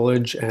of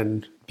knowledge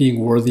and being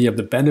worthy of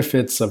the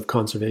benefits of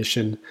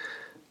conservation.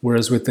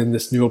 Whereas within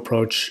this new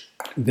approach,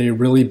 they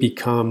really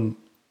become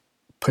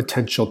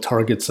potential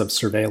targets of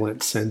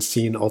surveillance and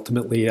seen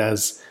ultimately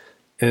as,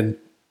 and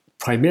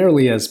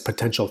primarily as,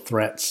 potential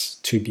threats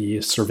to be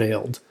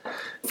surveilled.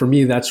 For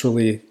me, that's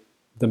really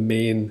the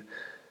main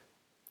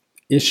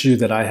issue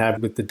that I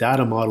have with the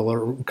data model,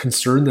 or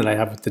concern that I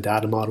have with the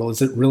data model,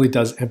 is it really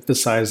does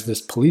emphasize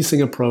this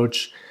policing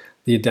approach,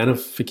 the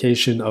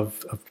identification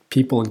of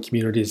people and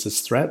communities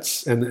as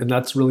threats. And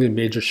that's really a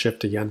major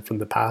shift again from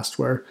the past,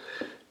 where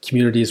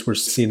communities were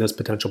seen as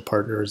potential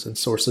partners and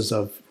sources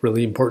of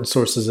really important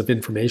sources of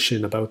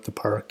information about the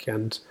park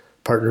and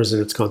partners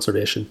in its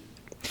conservation.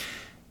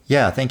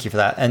 Yeah, thank you for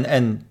that.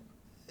 And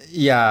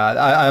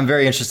yeah, I'm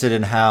very interested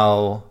in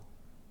how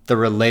the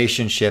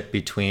relationship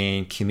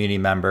between community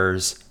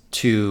members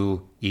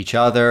to each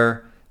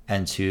other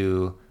and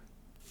to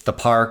the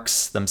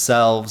parks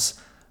themselves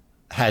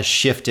has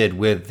shifted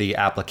with the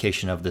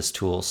application of this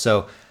tool.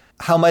 So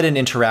how might an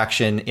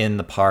interaction in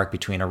the park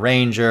between a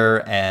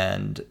ranger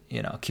and,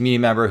 a community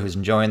member who's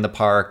enjoying the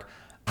park,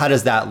 how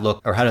does that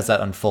look, or how does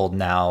that unfold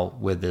now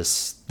with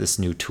this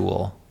new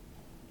tool?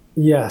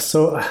 Yeah,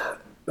 so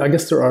I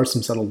guess there are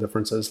some subtle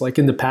differences. Like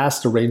in the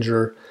past, a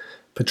ranger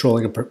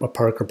patrolling a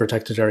park or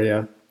protected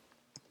area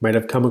might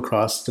have come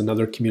across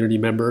another community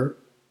member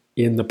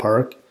in the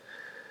park.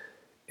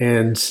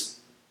 And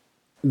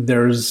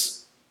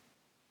there's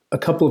a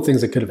couple of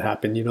things that could have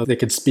happened. They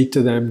could speak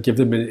to them, give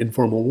them an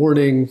informal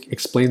warning,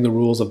 explain the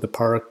rules of the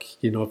park,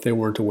 if they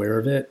weren't aware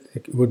of it.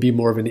 It would be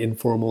more of an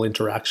informal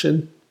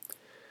interaction.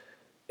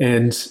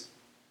 And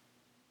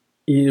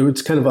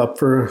it's kind of up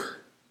for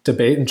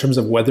debate in terms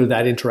of whether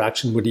that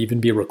interaction would even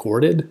be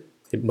recorded.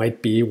 It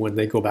might be when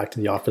they go back to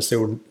the office, they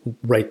would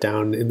write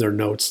down in their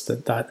notes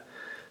that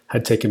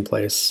had taken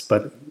place,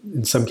 but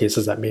in some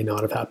cases that may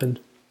not have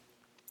happened.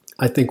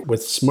 I think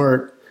with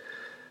SMART,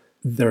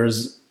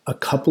 there's a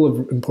couple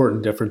of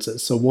important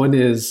differences. So one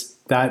is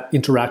that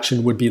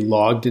interaction would be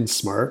logged in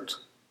SMART,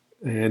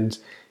 and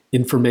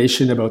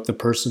information about the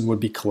person would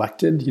be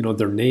collected,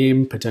 their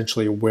name,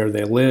 potentially where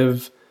they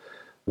live,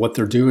 what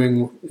they're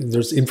doing.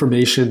 There's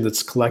information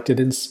that's collected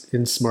in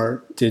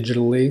SMART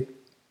digitally,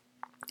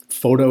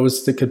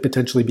 photos that could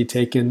potentially be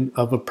taken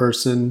of a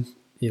person,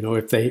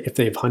 if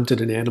they've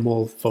hunted an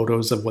animal,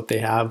 photos of what they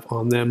have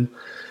on them.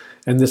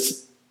 And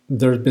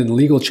there have been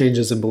legal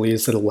changes in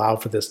Belize that allow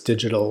for this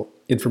digital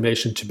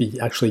information to be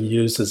actually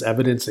used as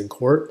evidence in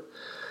court.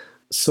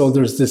 So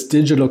there's this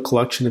digital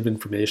collection of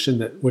information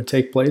that would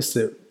take place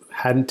that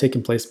hadn't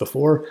taken place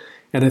before.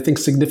 And I think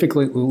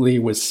significantly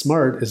with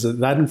SMART is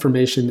that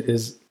information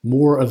is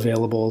more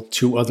available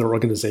to other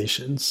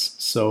organizations.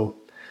 So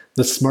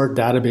the SMART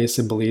database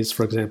in Belize,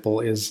 for example,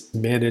 is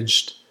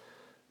managed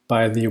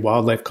by the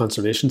Wildlife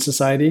Conservation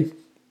Society.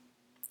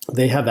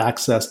 They have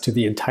access to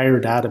the entire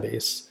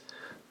database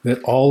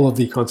that all of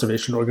the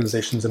conservation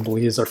organizations in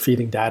Belize are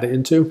feeding data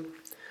into.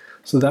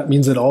 So that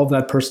means that all of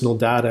that personal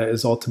data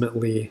is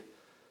ultimately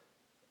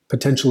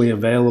potentially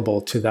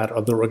available to that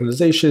other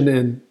organization.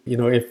 And,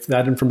 if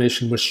that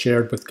information was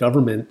shared with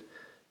government,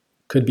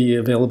 could be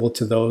available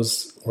to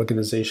those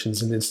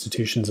organizations and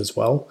institutions as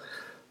well.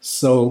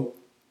 So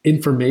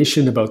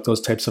information about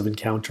those types of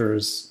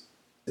encounters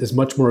is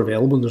much more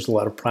available. And there's a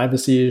lot of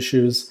privacy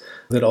issues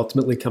that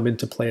ultimately come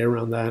into play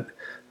around that,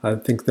 I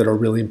think, that are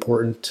really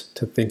important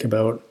to think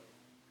about.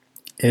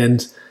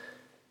 And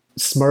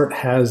SMART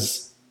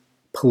has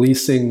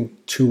policing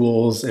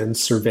tools and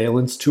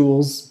surveillance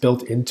tools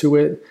built into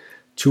it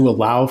to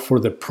allow for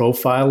the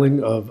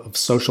profiling of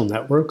social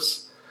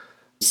networks.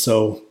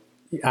 So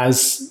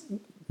as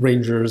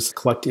rangers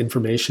collect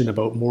information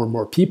about more and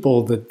more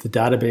people, the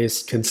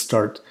database can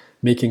start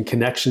making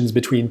connections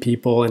between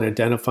people and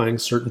identifying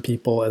certain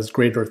people as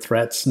greater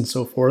threats and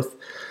so forth.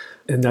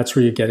 And that's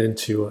where you get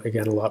into,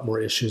 again, a lot more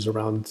issues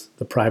around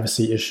the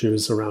privacy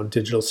issues around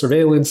digital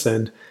surveillance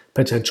and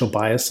potential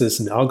biases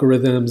in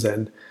algorithms,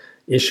 and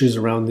issues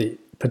around the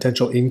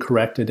potential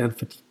incorrect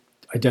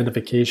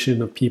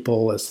identification of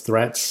people as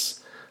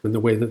threats and the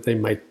way that they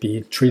might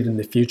be treated in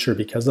the future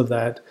because of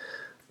that.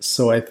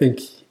 So I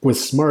think with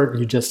SMART,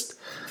 you just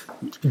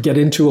get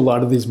into a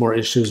lot of these more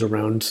issues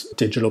around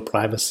digital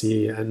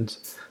privacy and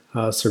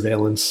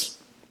surveillance.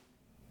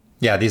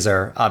 Yeah, these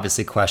are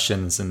obviously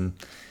questions and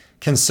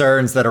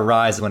concerns that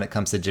arise when it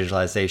comes to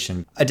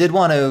digitalization. I did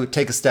want to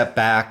take a step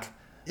back.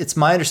 It's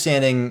my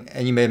understanding,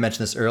 and you may have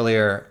mentioned this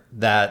earlier,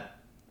 that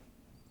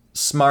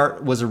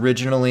SMART was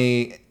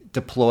originally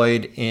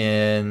deployed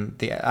in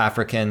the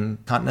African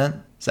continent.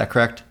 Is that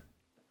correct?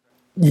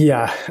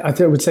 Yeah, I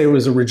would say it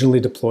was originally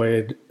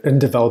deployed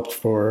and developed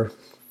for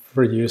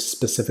use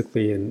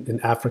specifically in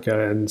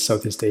Africa and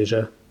Southeast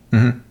Asia.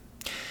 Mm-hmm.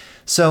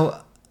 So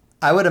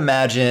I would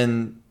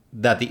imagine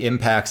that the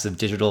impacts of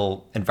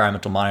digital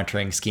environmental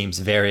monitoring schemes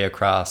vary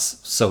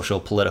across social,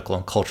 political,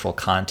 and cultural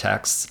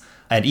contexts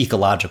and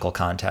ecological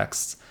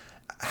contexts.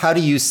 How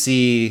do you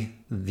see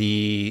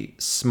the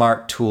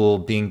SMART tool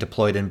being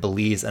deployed in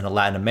Belize and a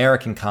Latin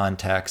American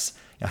context?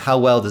 How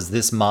well does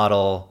this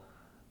model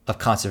of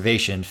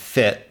conservation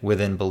fit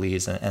within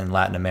Belize and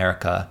Latin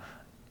America?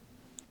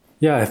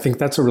 Yeah, I think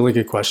that's a really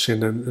good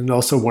question, and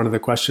also one of the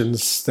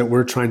questions that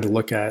we're trying to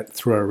look at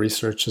through our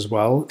research as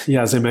well.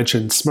 Yeah, as I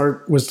mentioned,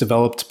 SMART was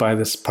developed by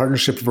this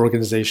partnership of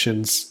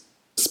organizations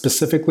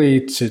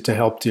specifically to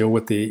help deal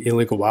with the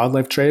illegal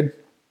wildlife trade.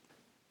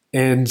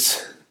 And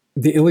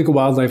the illegal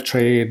wildlife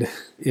trade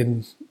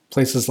in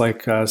places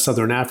like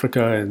Southern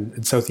Africa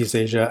and Southeast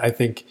Asia, I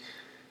think,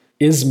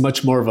 is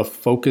much more of a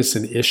focus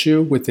and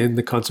issue within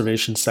the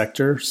conservation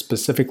sector,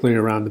 specifically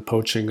around the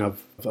poaching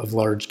of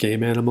large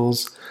game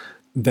animals,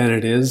 than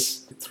it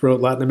is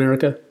throughout Latin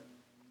America.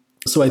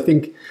 So I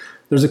think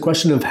there's a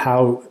question of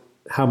how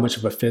much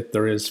of a fit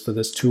there is for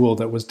this tool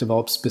that was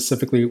developed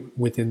specifically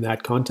within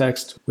that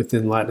context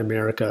within Latin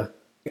America.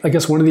 I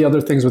guess one of the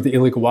other things with the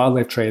illegal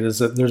wildlife trade is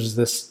that there's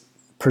this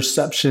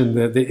perception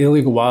that the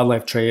illegal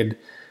wildlife trade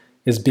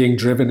is being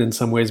driven in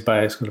some ways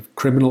by sort of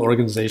criminal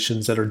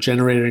organizations that are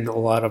generating a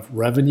lot of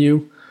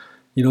revenue,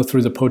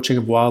 through the poaching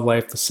of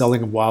wildlife, the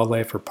selling of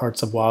wildlife or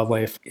parts of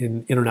wildlife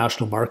in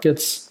international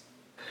markets.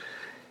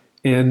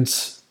 And,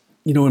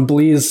 in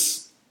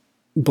Belize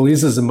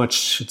is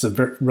it's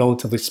a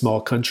relatively small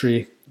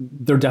country.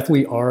 There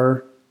definitely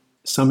are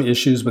some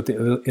issues with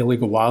the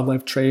illegal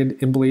wildlife trade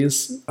in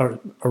Belize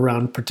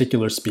around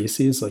particular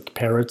species, like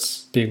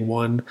parrots being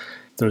one.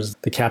 There's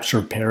the capture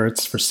of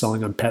parrots for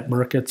selling on pet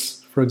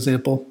markets, for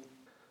example.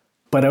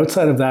 But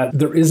outside of that,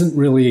 there isn't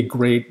really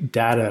great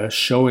data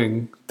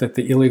showing that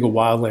the illegal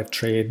wildlife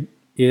trade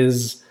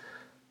is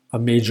a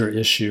major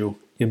issue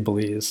in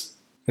Belize.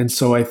 And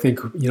so I think,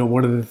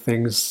 one of the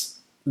things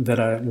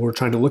that we're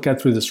trying to look at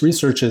through this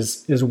research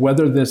is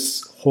whether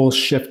this whole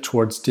shift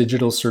towards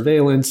digital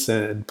surveillance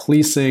and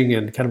policing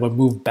and kind of a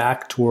move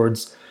back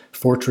towards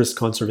fortress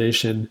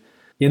conservation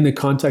in the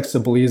context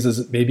of Belize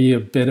is maybe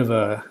a bit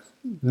of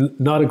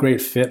not a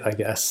great fit, I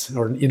guess,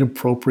 or an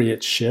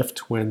inappropriate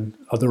shift when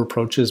other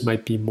approaches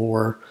might be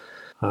more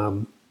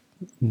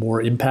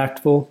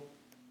impactful.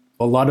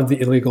 A lot of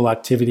the illegal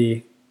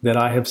activity that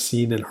I have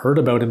seen and heard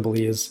about in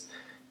Belize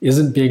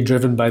isn't being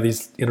driven by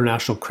these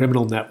international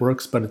criminal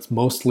networks, but it's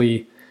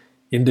mostly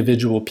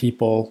individual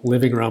people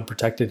living around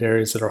protected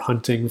areas that are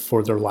hunting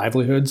for their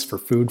livelihoods, for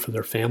food for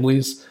their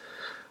families,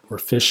 or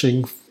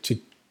fishing to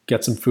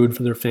get some food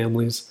for their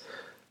families.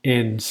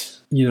 And,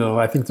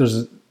 I think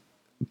there's a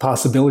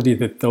possibility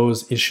that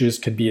those issues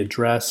could be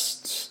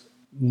addressed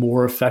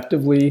more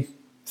effectively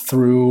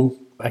through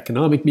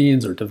economic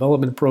means or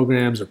development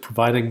programs or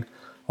providing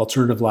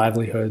alternative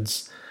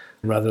livelihoods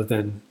rather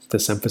than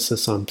this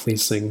emphasis on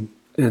policing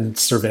and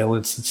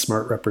surveillance that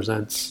SMART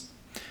represents.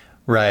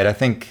 Right. I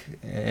think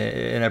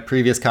in a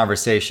previous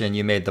conversation,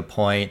 you made the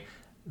point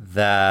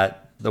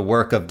that the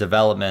work of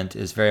development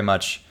is very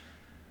much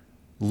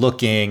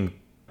looking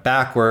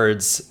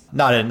backwards,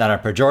 not in a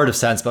pejorative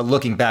sense, but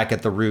looking back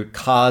at the root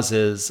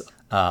causes.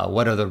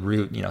 What are the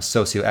root,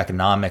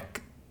 socioeconomic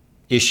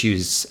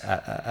issues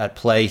at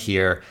play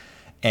here?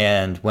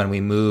 And when we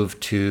move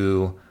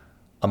to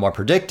a more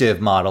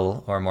predictive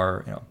model or a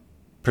more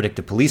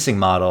predictive policing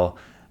model,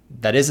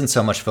 that isn't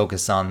so much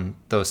focused on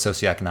those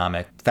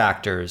socioeconomic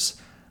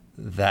factors,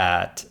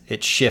 that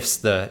it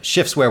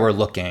shifts where we're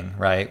looking,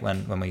 right?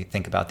 When we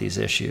think about these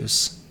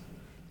issues.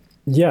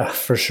 Yeah,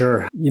 for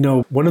sure.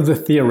 One of the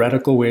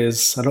theoretical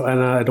ways,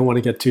 I don't want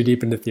to get too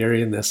deep into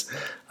theory in this,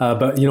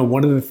 but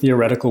one of the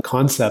theoretical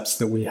concepts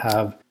that we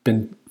have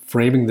been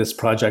framing this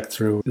project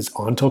through is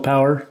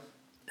ontopower.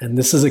 And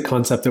this is a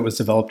concept that was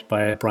developed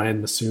by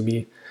Brian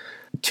Masumi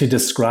to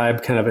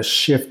describe kind of a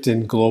shift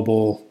in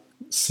global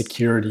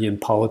security and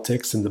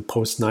politics in the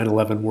post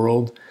 9/11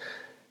 world,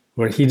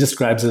 where he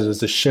describes it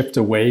as a shift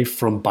away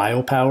from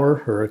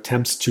biopower or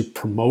attempts to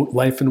promote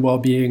life and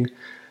well-being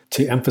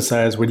to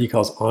emphasize what he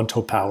calls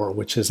ontopower,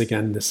 which is,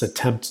 again, this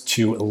attempt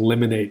to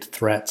eliminate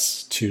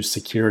threats to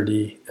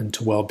security and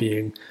to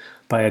well-being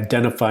by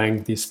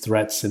identifying these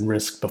threats and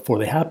risks before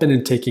they happen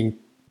and taking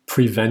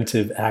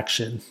preventive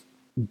action.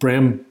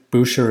 Bram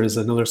Buescher is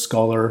another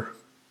scholar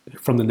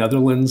from the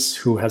Netherlands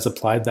who has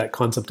applied that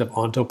concept of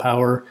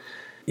ontopower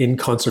in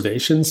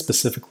conservation,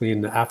 specifically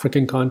in the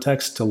African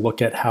context, to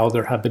look at how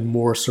there have been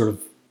more sort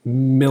of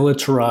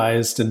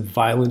militarized and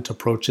violent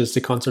approaches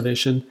to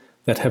conservation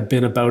that have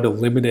been about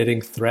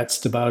eliminating threats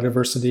to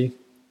biodiversity.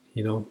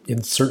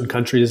 In certain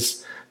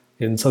countries,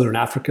 in Southern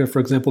Africa, for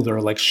example, there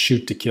are like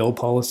shoot to kill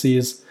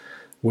policies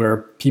where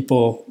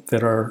people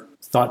that are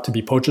thought to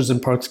be poachers in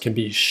parks can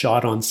be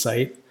shot on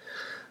sight.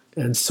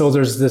 And so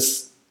there's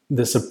this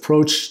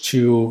approach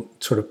to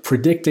sort of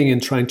predicting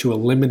and trying to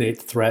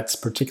eliminate threats,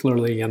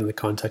 particularly again in the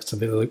context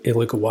of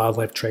illegal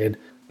wildlife trade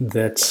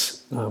that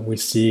we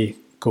see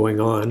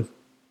going on.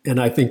 And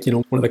I think,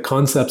 one of the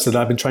concepts that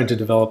I've been trying to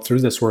develop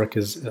through this work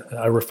is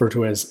I refer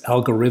to as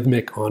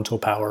algorithmic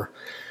ontopower,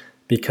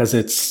 because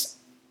it's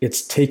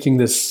taking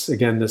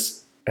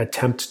this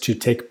attempt to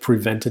take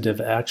preventative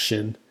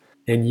action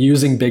and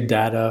using big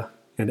data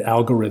and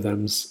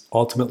algorithms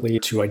ultimately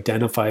to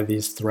identify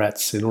these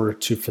threats in order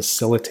to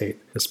facilitate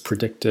this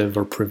predictive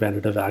or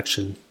preventative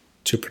action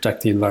to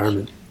protect the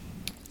environment.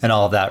 And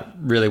all of that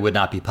really would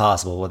not be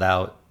possible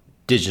without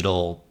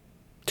digital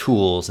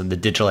tools and the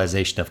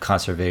digitalization of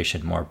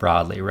conservation more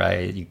broadly,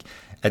 right?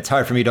 It's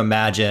hard for me to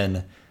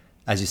imagine,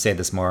 as you say,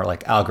 this more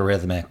like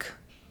algorithmic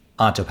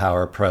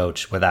ontopower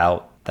approach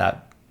without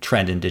that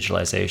trend in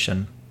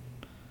digitalization.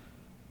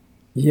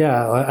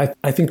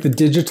 I think the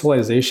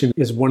digitalization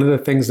is one of the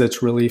things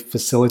that's really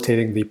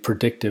facilitating the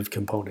predictive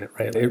component,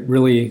 right? It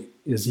really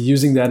is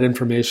using that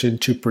information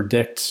to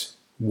predict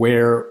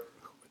where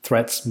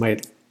threats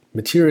might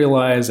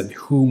materialize and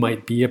who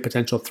might be a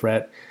potential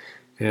threat,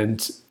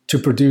 and to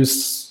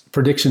produce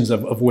predictions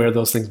of where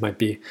those things might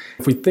be.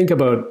 If we think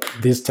about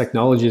these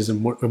technologies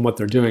and what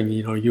they're doing,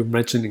 you were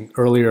mentioning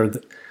earlier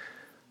that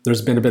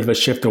there's been a bit of a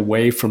shift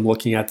away from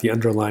looking at the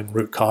underlying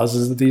root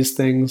causes of these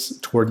things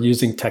toward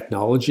using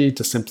technology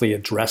to simply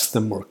address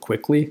them more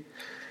quickly.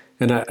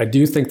 And I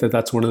do think that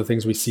that's one of the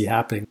things we see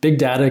happening. Big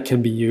data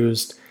can be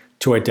used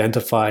to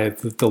identify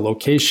the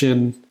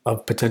location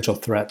of potential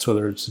threats,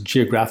 whether it's a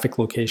geographic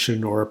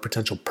location or a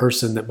potential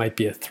person that might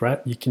be a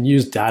threat. You can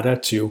use data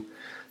to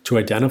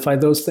identify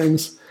those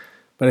things.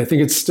 But I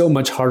think it's still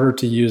much harder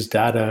to use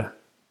data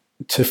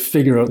to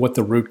figure out what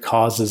the root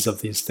causes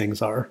of these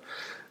things are.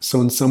 So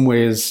in some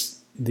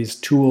ways, these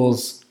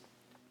tools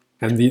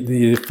and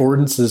the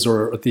affordances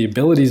or the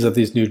abilities of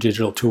these new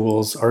digital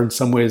tools are in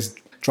some ways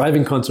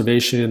driving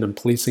conservation and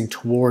policing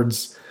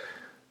towards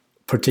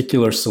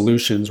particular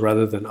solutions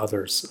rather than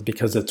others,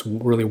 because it's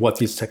really what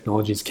these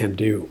technologies can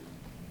do.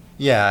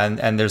 Yeah,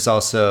 and there's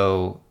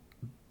also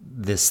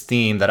this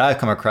theme that I've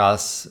come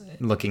across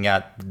looking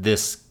at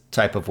this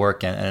type of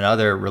work and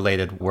other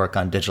related work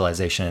on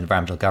digitalization and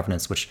environmental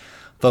governance, which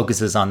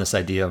focuses on this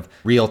idea of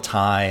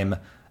real-time,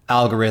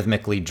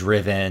 algorithmically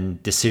driven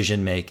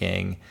decision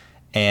making.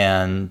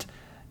 And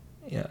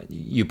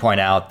you point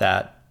out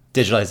that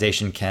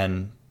digitalization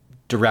can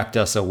direct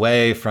us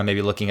away from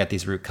maybe looking at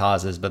these root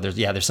causes, but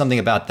there's something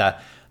about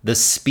that, the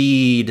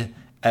speed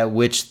at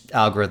which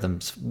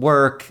algorithms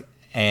work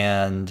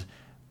and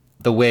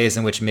the ways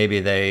in which maybe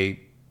they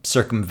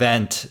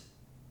circumvent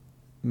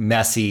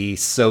messy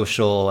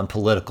social and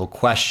political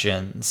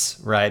questions,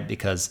 right?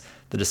 Because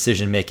the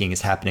decision making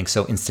is happening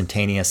so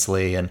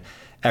instantaneously and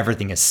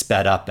everything is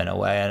sped up in a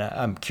way. And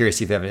I'm curious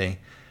if you have any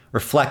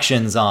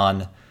reflections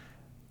on,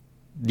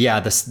 the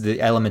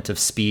element of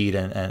speed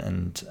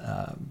and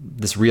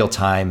this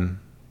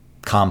real-time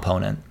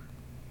component.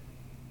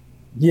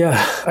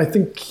 Yeah, I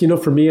think,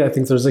 for me, I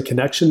think there's a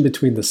connection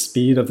between the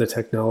speed of the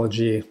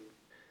technology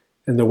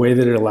and the way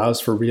that it allows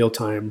for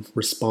real-time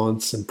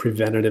response and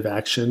preventative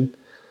action.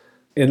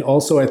 And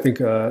also, I think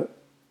a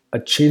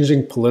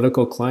changing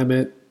political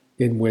climate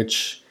in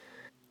which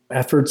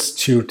efforts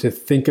to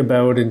think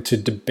about and to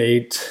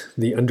debate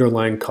the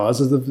underlying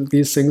causes of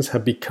these things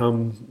have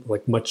become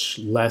much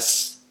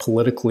less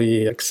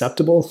politically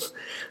acceptable.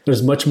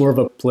 There's much more of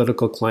a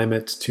political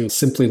climate to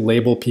simply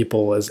label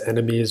people as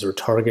enemies or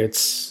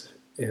targets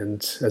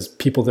and as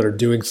people that are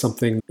doing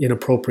something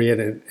inappropriate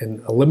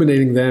and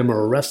eliminating them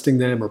or arresting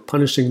them or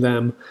punishing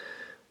them,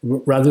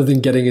 rather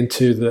than getting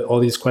into all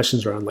these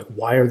questions around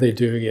why are they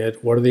doing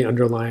it? What are the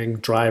underlying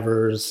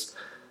drivers?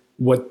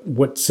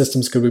 What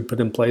systems could we put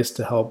in place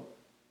to help,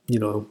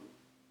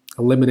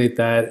 eliminate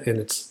that? And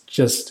it's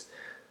just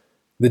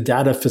the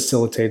data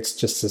facilitates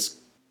just this,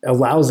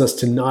 allows us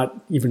to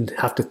not even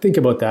have to think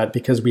about that,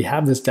 because we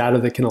have this data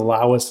that can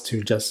allow us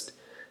to just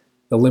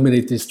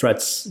eliminate these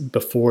threats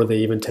before they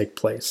even take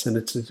place. And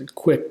it's a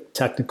quick,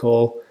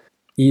 technical,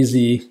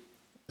 easy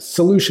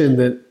solution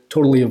that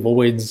totally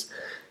avoids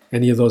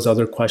any of those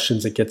other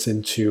questions that gets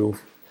into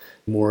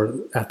more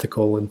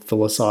ethical and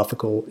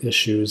philosophical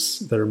issues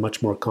that are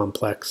much more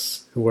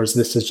complex. Whereas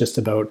this is just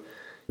about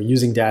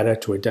using data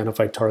to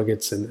identify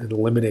targets and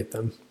eliminate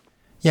them.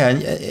 Yeah,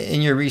 and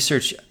in your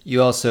research,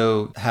 you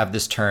also have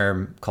this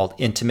term called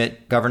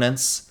intimate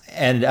governance.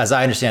 And as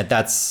I understand it,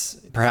 that's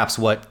perhaps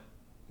what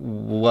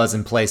was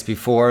in place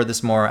before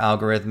this more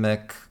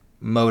algorithmic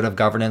mode of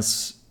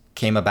governance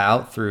came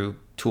about through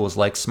tools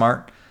like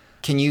SMART.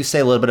 Can you say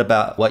a little bit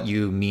about what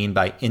you mean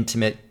by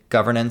intimate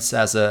governance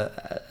as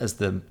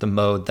the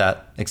mode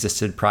that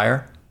existed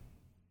prior?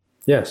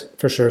 Yes,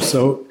 for sure.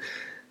 So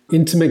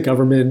intimate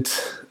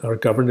government or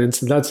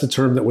governance, that's a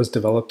term that was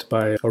developed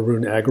by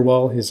Arun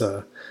Agrawal. He's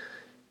a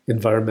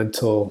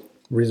environmental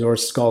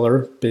resource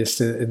scholar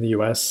based in the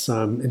US.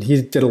 And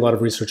he did a lot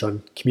of research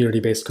on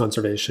community-based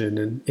conservation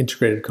and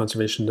integrated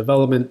conservation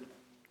development.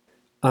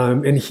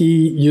 And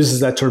he uses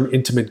that term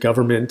intimate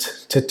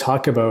government to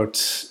talk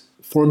about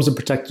forms of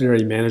protected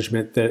area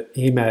management that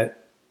aim at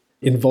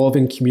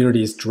involving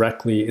communities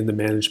directly in the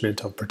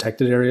management of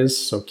protected areas,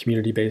 so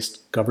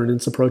community-based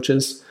governance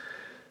approaches.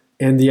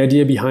 And the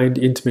idea behind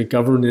intimate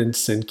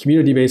governance and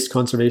community-based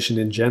conservation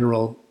in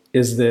general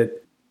is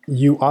that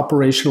you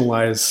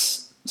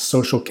operationalize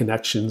social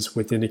connections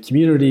within a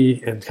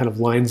community and kind of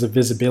lines of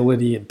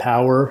visibility and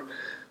power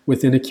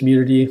within a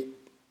community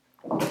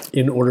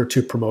in order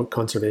to promote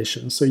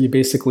conservation. So you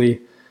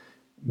basically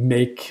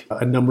make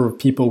a number of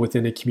people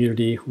within a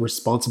community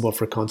responsible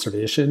for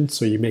conservation.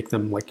 So you make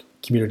them like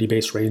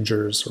community-based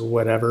rangers or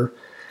whatever.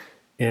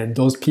 And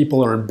those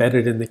people are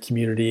embedded in the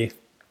community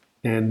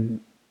and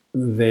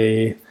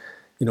they,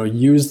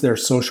 use their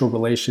social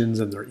relations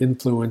and their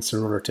influence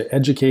in order to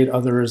educate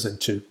others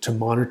and to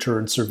monitor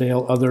and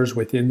surveil others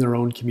within their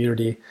own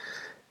community.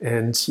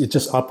 And it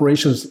just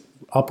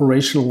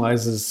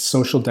operationalizes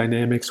social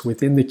dynamics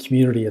within the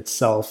community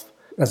itself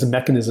as a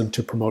mechanism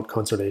to promote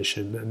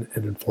conservation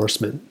and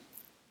enforcement.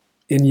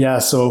 And yeah,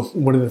 so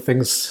one of the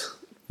things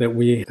that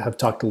we have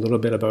talked a little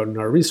bit about in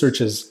our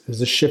research is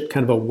a shift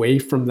kind of away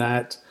from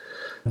that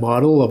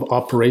model of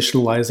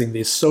operationalizing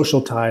these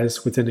social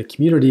ties within a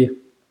community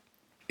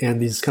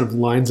and these kind of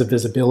lines of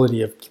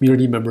visibility of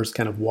community members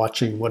kind of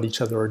watching what each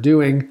other are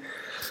doing,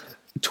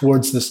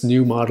 towards this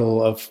new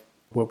model of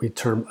what we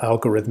term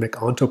algorithmic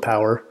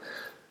ontopower,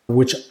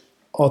 which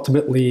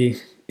ultimately,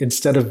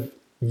 instead of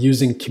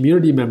using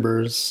community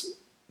members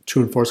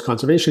to enforce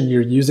conservation,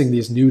 you're using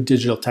these new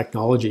digital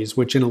technologies,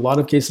 which in a lot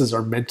of cases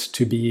are meant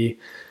to be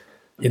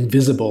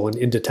invisible and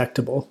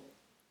indetectable.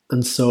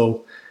 And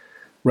so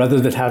rather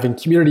than having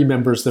community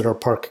members that are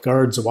park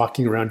guards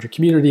walking around your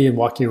community and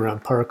walking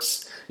around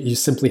parks, you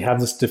simply have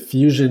this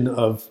diffusion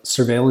of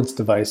surveillance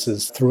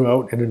devices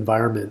throughout an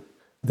environment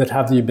that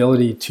have the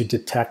ability to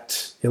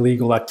detect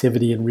illegal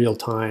activity in real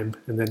time,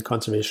 and then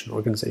conservation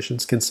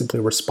organizations can simply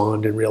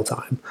respond in real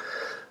time.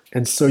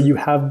 And so you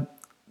have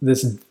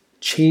this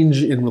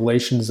change in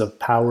relations of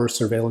power,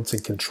 surveillance,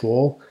 and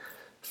control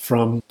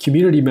from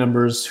community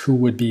members who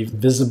would be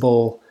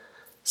visible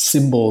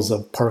symbols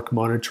of park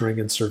monitoring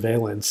and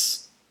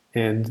surveillance,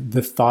 and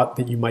the thought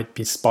that you might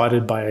be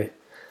spotted by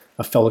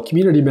a fellow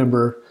community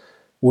member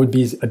would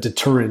be a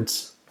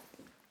deterrent.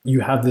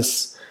 You have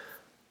this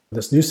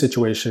new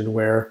situation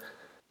where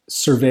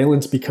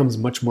surveillance becomes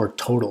much more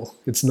total.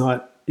 It's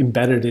not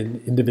embedded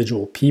in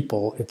individual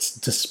people. It's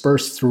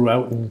dispersed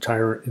throughout an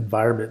entire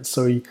environment.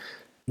 So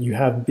you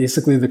have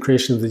basically the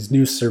creation of these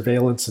new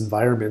surveillance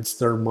environments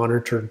that are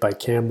monitored by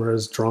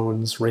cameras,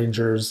 drones,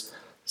 rangers,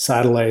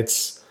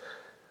 satellites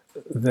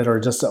that are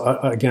just,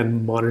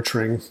 again,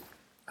 monitoring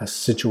a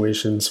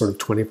situation sort of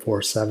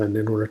 24/7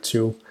 in order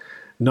to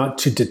not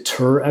to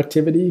deter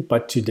activity,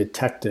 but to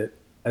detect it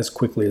as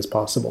quickly as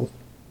possible.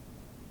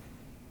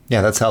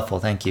 Yeah, that's helpful.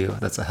 Thank you.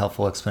 That's a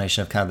helpful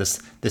explanation of kind of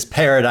this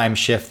paradigm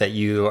shift that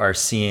you are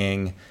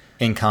seeing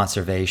in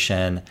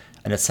conservation.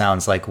 And it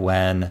sounds like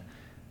when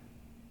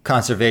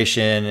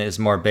conservation is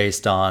more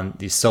based on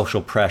these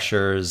social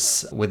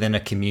pressures within a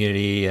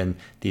community and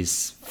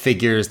these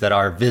figures that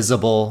are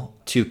visible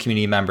to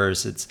community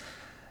members,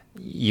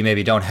 you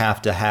maybe don't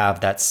have to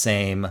have that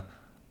same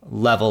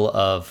level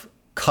of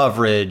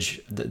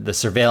coverage. The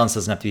surveillance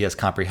doesn't have to be as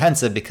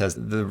comprehensive because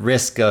the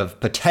risk of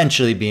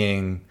potentially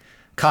being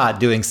caught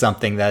doing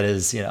something that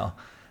is,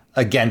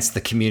 against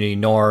the community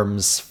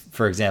norms,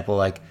 for example,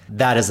 like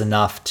that is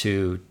enough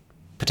to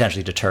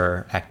potentially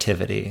deter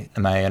activity.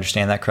 Am I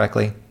understanding that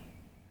correctly?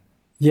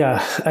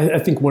 Yeah, I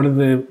think one of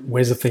the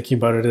ways of thinking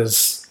about it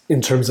is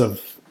in terms of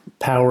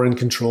power and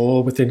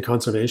control within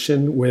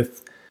conservation.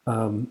 With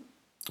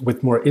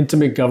more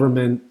intimate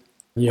government,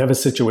 you have a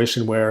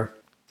situation where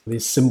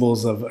these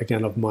symbols of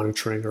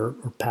monitoring or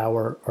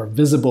power are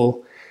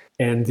visible,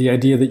 and the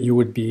idea that you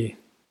would be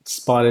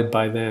spotted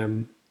by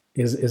them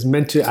is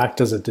meant to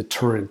act as a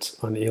deterrent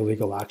on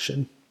illegal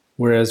action.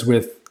 Whereas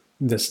with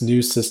this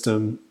new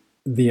system,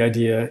 the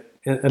idea,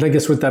 and I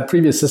guess with that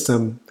previous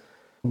system,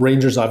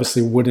 rangers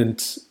obviously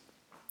wouldn't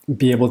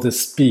be able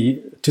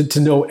to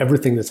know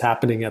everything that's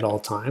happening at all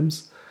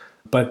times.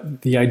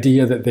 But the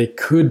idea that they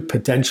could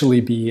potentially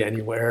be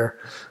anywhere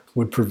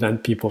would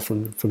prevent people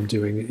from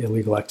doing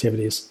illegal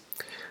activities.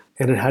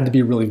 And it had to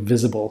be really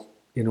visible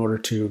in order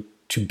to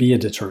be a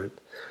deterrent.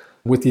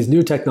 With these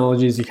new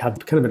technologies, you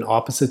have kind of an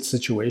opposite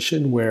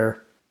situation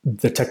where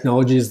the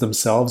technologies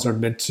themselves are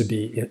meant to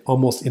be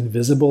almost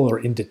invisible or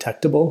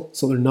indetectable.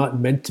 So they're not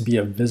meant to be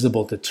a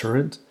visible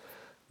deterrent.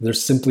 They're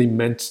simply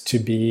meant to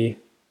be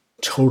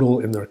total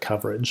in their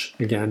coverage,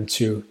 again,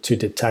 to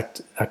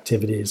detect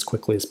activity as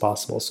quickly as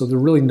possible. So they're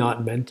really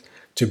not meant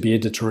to be a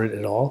deterrent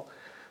at all.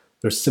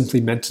 They're simply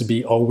meant to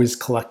be always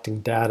collecting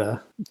data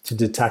to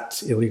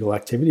detect illegal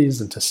activities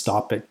and to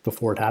stop it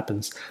before it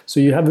happens. So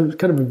you have a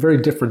kind of a very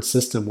different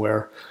system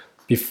where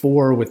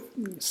before, with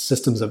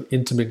systems of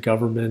intimate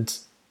government,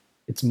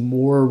 it's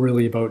more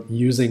really about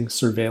using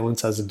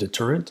surveillance as a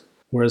deterrent.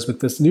 Whereas with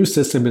this new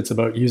system, it's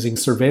about using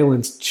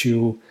surveillance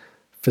to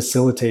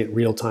facilitate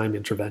real-time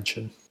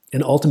intervention.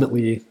 And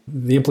ultimately,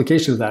 the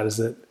implication of that is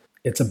that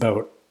it's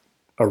about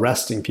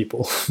arresting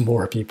people,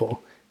 more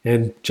people,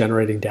 and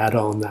generating data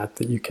on that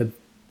you could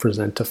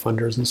present to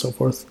funders and so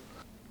forth.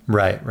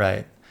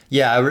 Right.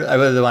 Yeah, I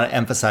really want to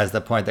emphasize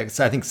that point. That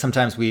I think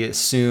sometimes we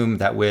assume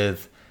that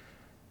with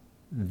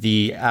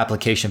the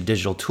application of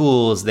digital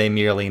tools, they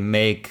merely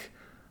make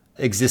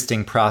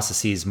existing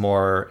processes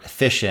more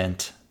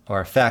efficient or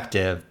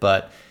effective.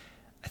 But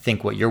I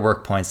think what your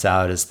work points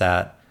out is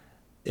that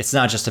it's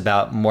not just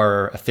about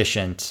more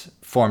efficient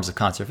forms of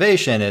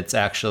conservation, it's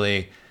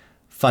actually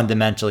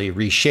fundamentally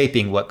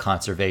reshaping what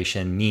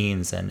conservation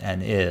means and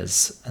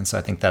is. And so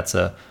I think that's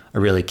a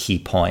really key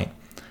point.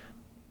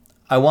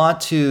 I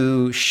want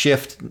to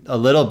shift a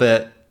little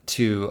bit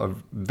to a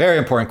very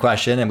important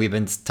question, and we've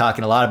been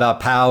talking a lot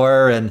about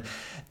power and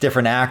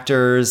different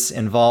actors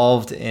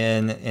involved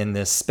in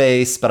this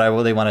space, but I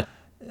really want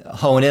to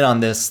hone in on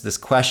this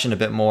question a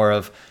bit more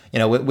of,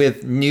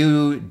 with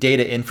new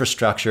data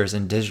infrastructures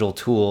and digital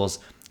tools,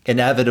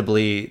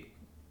 inevitably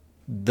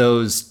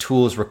those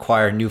tools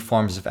require new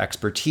forms of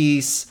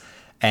expertise,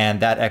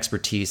 and that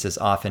expertise is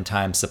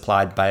oftentimes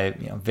supplied by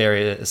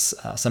various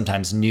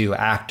sometimes new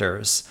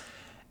actors.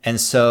 And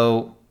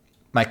so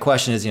my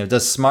question is,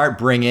 does SMART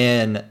bring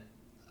in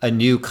a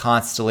new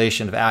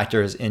constellation of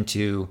actors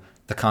into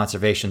the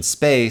conservation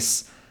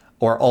space,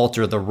 or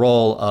alter the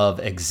role of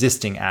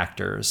existing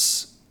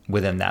actors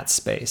within that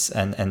space?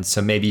 And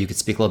so maybe you could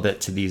speak a little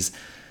bit to these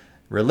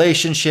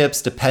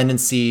relationships,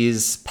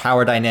 dependencies,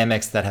 power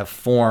dynamics that have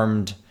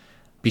formed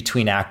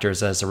between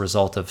actors as a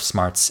result of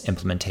SMART's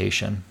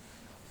implementation.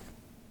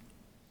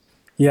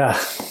 Yeah,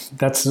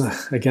 that's,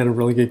 again, a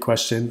really good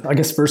question. I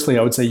guess firstly,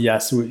 I would say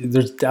yes,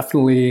 there's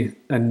definitely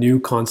a new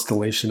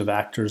constellation of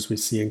actors we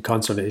see in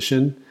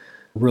conservation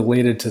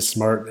related to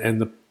SMART and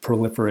the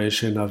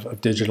proliferation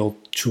of digital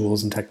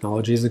tools and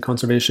technologies in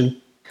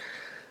conservation.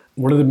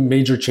 One of the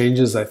major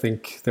changes I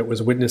think that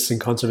was witnessed in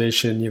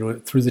conservation,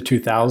 through the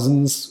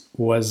 2000s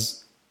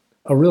was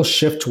a real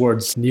shift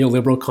towards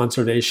neoliberal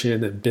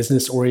conservation and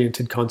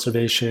business-oriented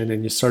conservation.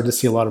 And you started to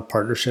see a lot of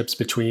partnerships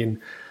between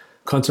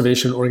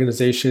conservation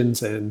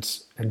organizations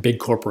and big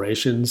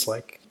corporations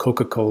like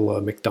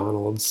Coca-Cola,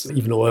 McDonald's,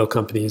 even oil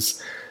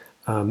companies,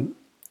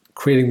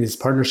 creating these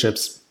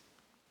partnerships.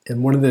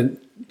 And one of the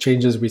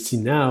changes we see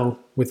now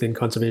within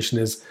conservation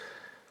is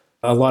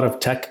a lot of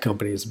tech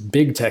companies,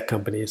 big tech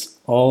companies,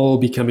 all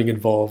becoming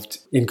involved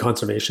in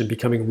conservation,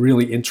 becoming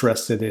really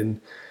interested in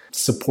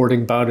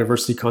supporting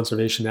biodiversity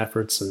conservation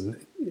efforts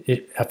and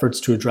efforts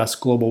to address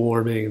global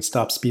warming and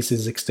stop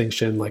species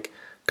extinction, like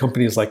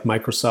companies like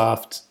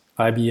Microsoft,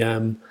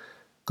 IBM,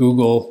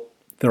 Google.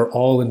 They're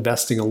all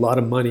investing a lot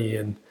of money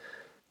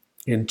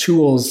in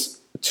tools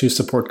to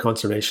support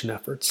conservation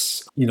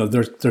efforts.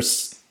 They're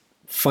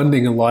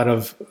funding a lot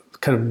of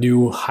kind of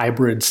new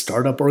hybrid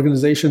startup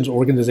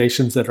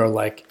organizations that are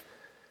like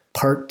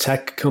part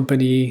tech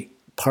company,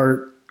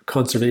 part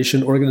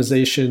conservation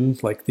organization,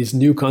 like these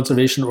new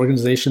conservation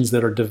organizations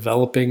that are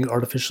developing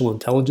artificial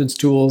intelligence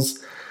tools.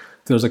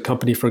 There's a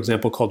company, for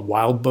example, called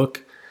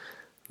Wildbook,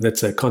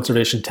 that's a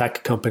conservation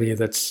tech company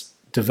that's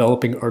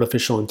developing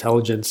artificial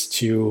intelligence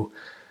to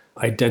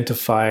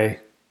identify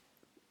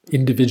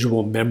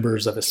individual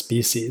members of a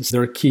species.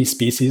 There are key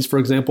species, for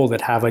example,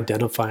 that have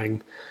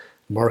identifying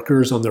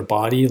markers on their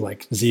body,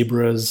 like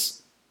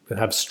zebras that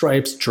have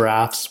stripes,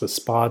 giraffes with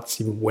spots,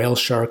 even whale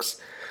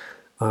sharks.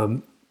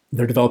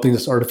 They're developing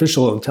this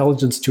artificial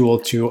intelligence tool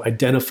to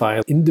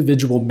identify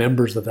individual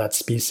members of that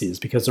species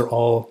because they're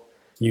all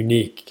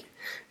unique.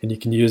 And you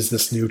can use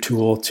this new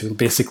tool to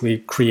basically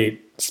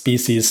create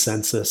species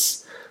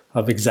census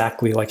of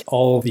exactly like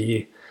all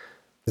the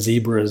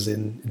zebras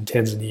in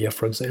Tanzania,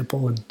 for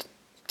example, and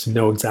to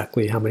know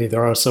exactly how many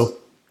there are. So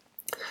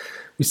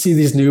we see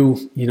these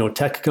new,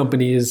 tech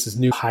companies, these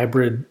new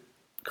hybrid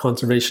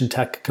conservation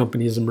tech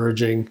companies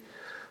emerging.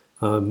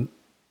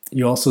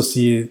 You also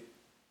see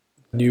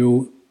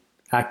new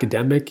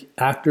academic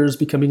actors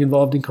becoming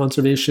involved in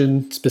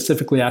conservation,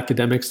 specifically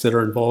academics that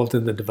are involved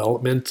in the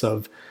development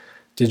of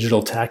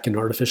digital tech and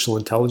artificial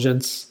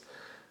intelligence.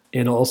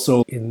 And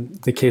also in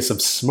the case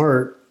of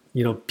SMART,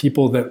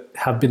 people that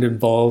have been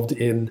involved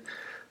in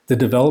the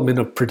development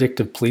of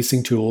predictive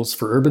policing tools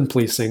for urban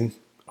policing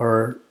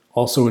are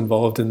also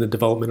involved in the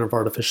development of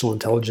artificial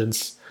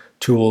intelligence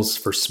tools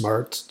for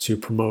SMART to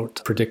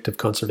promote predictive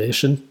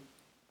conservation.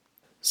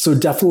 So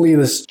definitely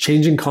this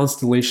changing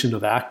constellation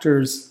of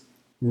actors,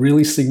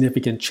 really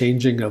significant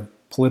changing of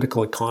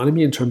political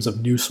economy in terms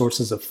of new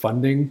sources of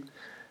funding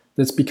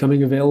that's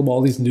becoming available,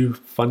 all these new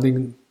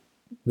funding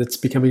that's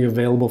becoming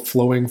available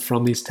flowing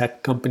from these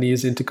tech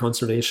companies into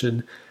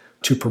conservation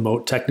to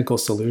promote technical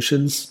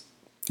solutions.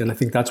 And I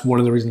think that's one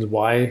of the reasons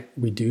why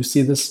we do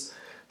see this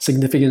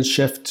significant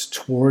shift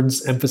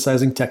towards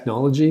emphasizing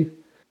technology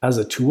as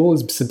a tool,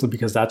 is simply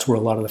because that's where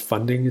a lot of the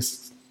funding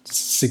is.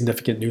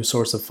 Significant new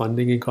source of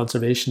funding in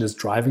conservation is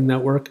driving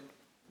that work.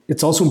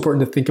 It's also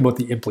important to think about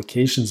the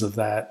implications of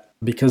that,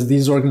 because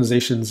these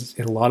organizations,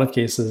 in a lot of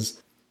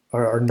cases,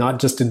 are not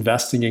just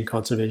investing in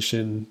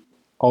conservation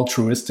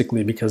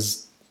altruistically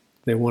because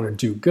they want to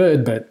do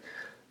good, but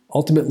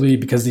ultimately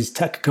because these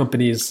tech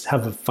companies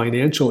have a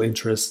financial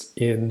interest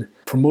in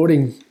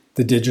promoting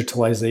the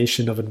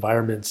digitalization of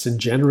environments and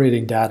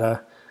generating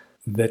data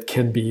that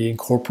can be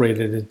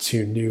incorporated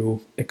into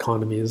new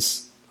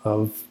economies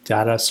of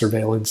data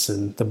surveillance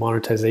and the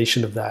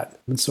monetization of that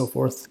and so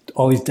forth.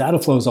 All these data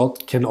flows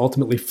can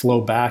ultimately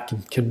flow back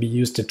and can be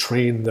used to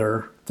train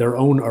their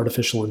own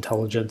artificial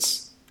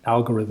intelligence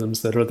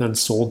algorithms that are then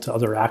sold to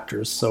other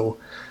actors. So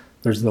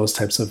there's those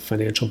types of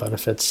financial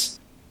benefits.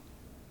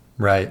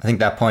 Right. I think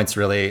that point's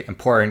really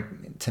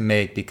important to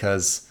make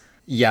because,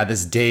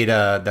 this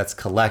data that's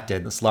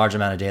collected, this large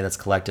amount of data that's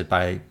collected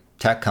by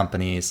tech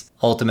companies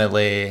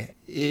ultimately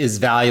is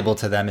valuable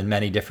to them in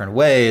many different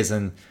ways.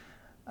 And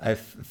I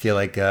feel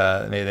like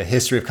maybe the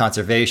history of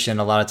conservation,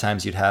 a lot of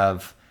times you'd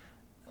have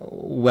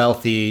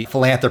wealthy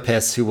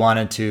philanthropists who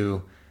wanted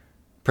to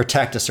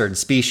protect a certain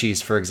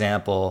species, for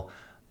example,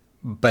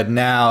 But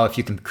now if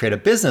you can create a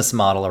business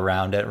model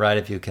around it, right,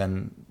 if you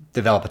can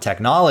develop a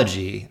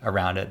technology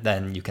around it,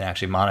 then you can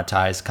actually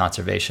monetize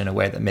conservation in a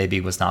way that maybe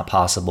was not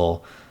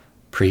possible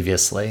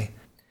previously.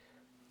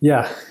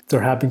 Yeah,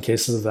 there have been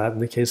cases of that in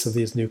the case of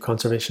these new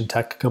conservation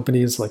tech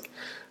companies like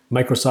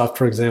Microsoft,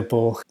 for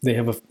example. They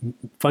have a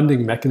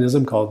funding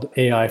mechanism called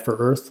AI for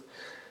Earth,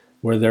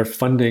 where they're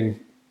funding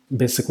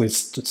basically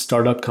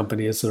startup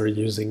companies that are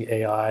using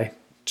AI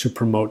to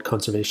promote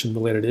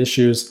conservation-related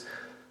issues.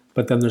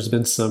 But then there's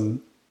been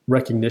some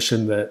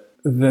recognition that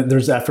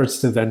there's efforts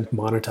to then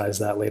monetize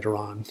that later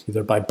on,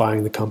 either by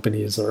buying the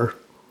companies or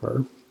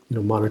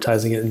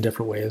monetizing it in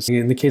different ways.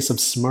 In the case of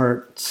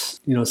Smart's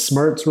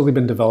really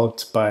been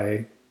developed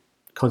by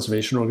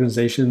conservation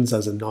organizations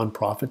as a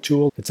nonprofit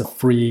tool. It's a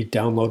free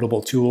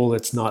downloadable tool.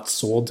 It's not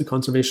sold to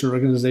conservation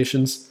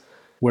organizations.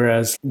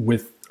 Whereas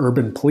with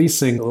urban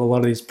policing, a lot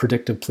of these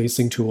predictive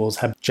policing tools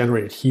have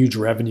generated huge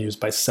revenues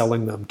by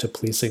selling them to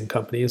policing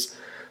companies.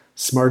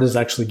 Smart is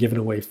actually given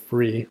away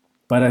free.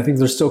 But I think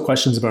there's still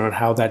questions about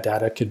how that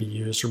data could be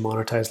used or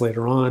monetized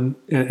later on.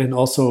 And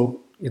also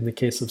in the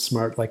case of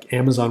Smart, like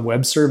Amazon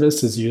Web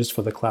Service is used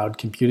for the cloud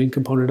computing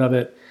component of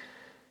it.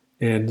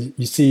 And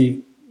you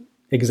see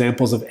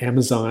examples of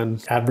Amazon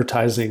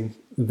advertising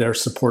their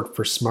support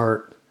for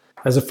Smart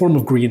as a form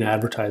of green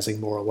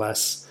advertising, more or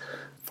less,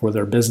 for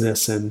their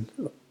business. And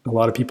a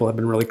lot of people have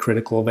been really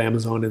critical of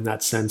Amazon in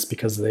that sense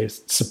because they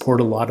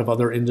support a lot of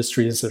other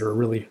industries that are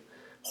really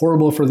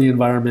horrible for the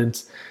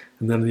environment.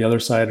 And then on the other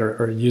side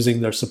are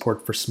using their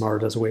support for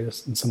Smart as a way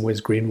to, in some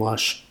ways,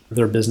 greenwash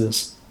their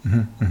business.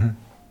 Mm-hmm, mm-hmm.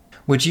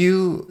 Would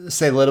you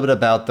say a little bit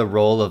about the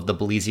role of the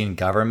Belizean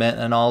government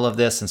in all of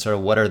this, and sort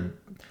of what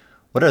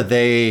are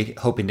they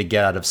hoping to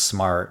get out of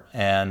Smart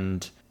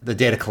and the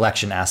data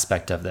collection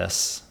aspect of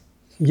this?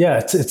 Yeah,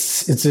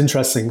 it's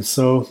interesting.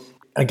 So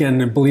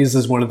again, Belize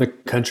is one of the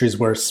countries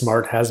where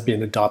Smart has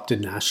been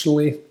adopted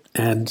nationally.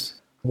 And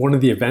one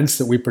of the events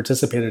that we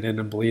participated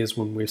in Belize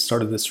when we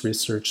started this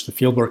research, the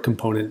fieldwork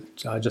component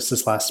just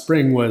this last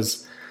spring,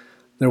 was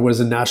there was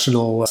a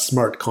national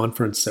Smart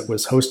conference that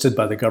was hosted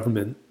by the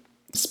government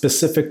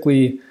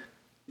specifically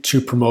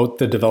to promote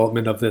the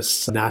development of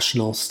this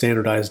national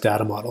standardized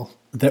data model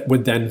that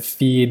would then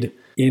feed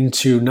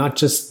into not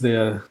just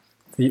the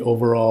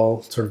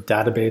overall sort of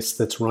database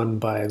that's run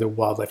by the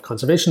Wildlife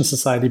Conservation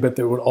Society, but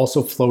that would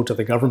also flow to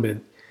the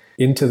government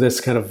into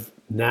this kind of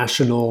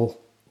national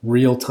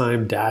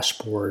real-time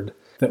dashboard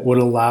that would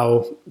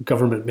allow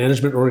government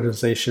management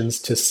organizations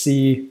to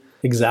see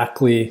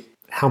exactly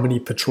how many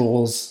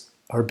patrols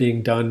are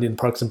being done in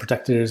parks and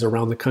protected areas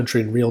around the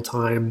country in real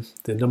time,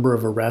 the number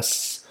of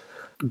arrests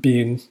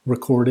being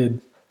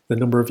recorded, the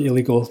number of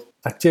illegal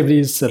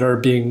activities that are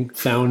being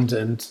found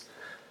and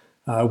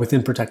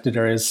within protected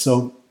areas.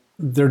 So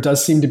there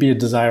does seem to be a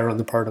desire on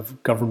the part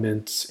of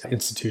government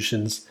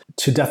institutions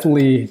to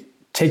definitely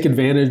take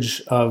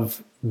advantage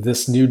of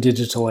this new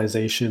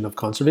digitalization of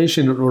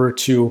conservation in order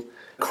to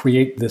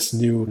create this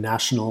new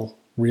national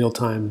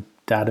real-time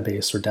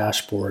database or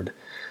dashboard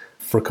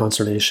for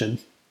conservation.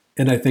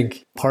 And I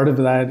think part of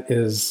that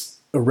is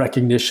a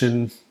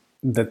recognition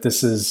that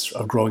this is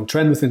a growing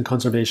trend within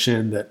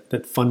conservation, that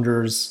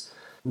funders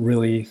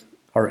really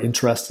are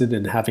interested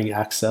in having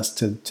access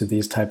to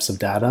these types of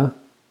data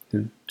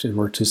in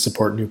order to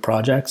support new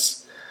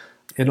projects.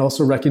 And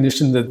also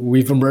recognition that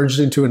we've emerged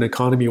into an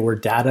economy where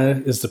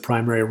data is the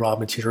primary raw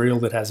material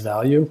that has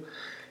value.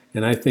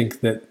 And I think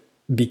that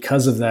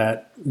because of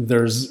that,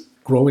 there's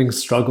growing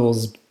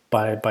struggles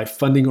by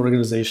funding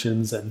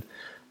organizations and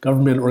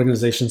government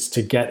organizations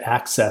to get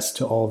access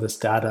to all this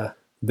data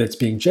that's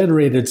being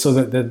generated so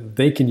that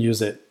they can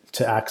use it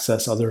to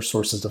access other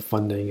sources of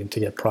funding and to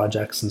get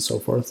projects and so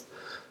forth.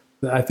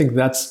 I think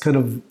that's kind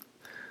of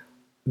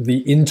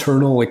the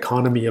internal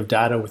economy of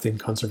data within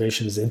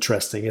conservation is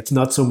interesting. It's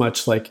not so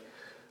much like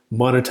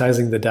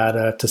monetizing the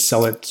data to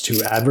sell it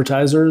to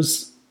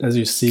advertisers, as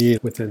you see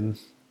within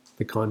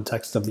the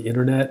context of the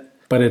internet,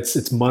 but it's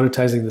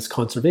monetizing this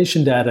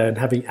conservation data and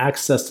having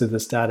access to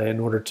this data in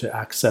order to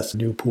access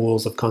new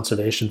pools of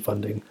conservation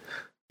funding.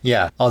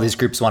 Yeah, all these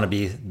groups want to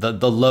be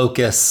the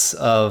locus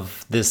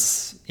of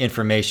this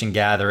information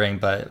gathering,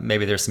 but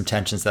maybe there's some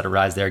tensions that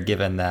arise there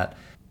given that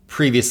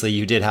previously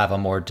you did have a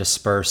more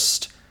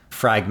dispersed,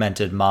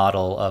 fragmented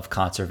model of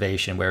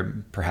conservation where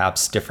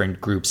perhaps different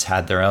groups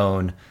had their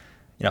own,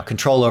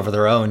 control over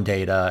their own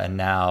data. And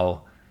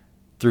now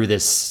through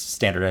this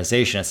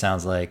standardization, it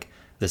sounds like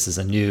this is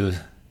a new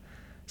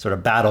sort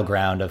of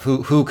battleground of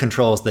who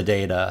controls the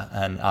data.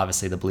 And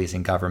obviously the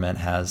Belizean government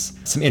has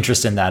some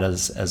interest in that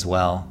as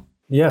well.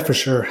 Yeah, for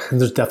sure. And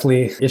there's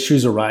definitely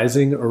issues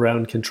arising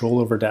around control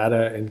over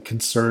data and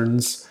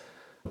concerns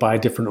by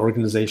different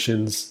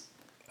organizations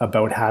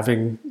about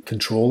having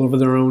control over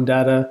their own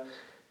data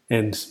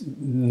and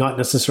not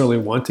necessarily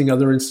wanting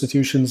other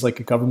institutions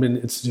like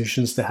government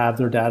institutions to have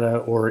their data,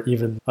 or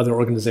even other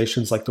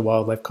organizations like the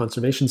Wildlife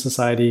Conservation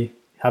Society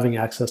having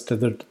access to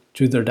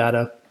their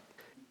data.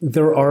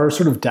 There are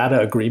sort of data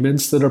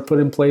agreements that are put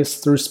in place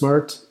through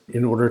SMART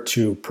in order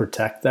to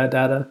protect that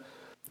data.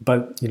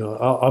 But,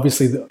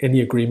 obviously any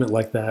agreement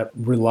like that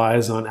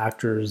relies on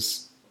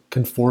actors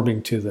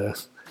conforming to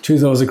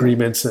those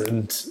agreements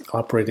and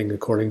operating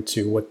according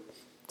to what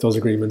those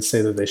agreements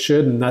say that they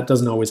should. And that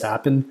doesn't always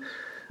happen.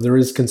 There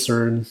is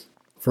concern,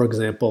 for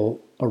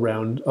example,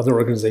 around other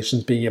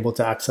organizations being able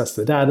to access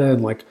the data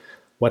and like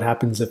what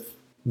happens if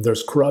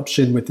there's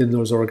corruption within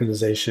those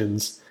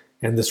organizations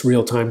and this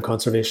real-time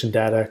conservation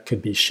data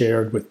could be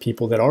shared with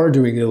people that are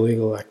doing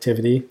illegal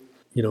activity,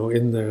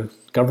 in the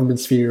government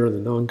sphere or the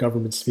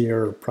non-government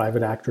sphere or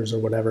private actors or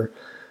whatever.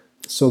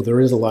 So there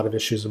is a lot of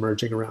issues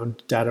emerging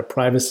around data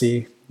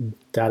privacy,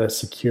 data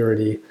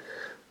security,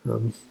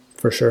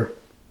 for sure.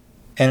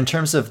 And in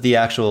terms of the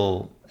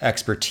actual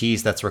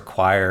expertise that's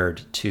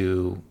required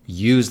to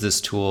use this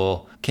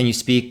tool, can you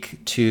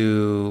speak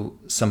to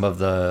some of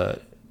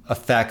the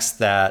effects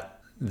that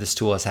this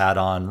tool has had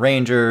on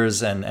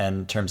rangers and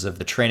in terms of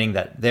the training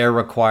that they're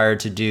required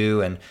to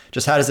do, and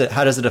just how does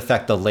it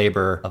affect the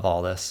labor of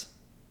all this?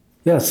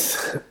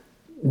 Yes,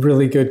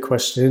 really good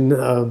question.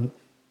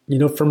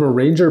 From a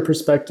ranger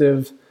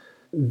perspective,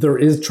 there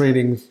is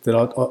training that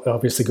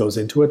obviously goes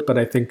into it, but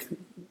I think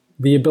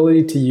the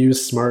ability to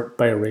use SMART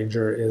by a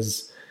ranger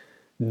is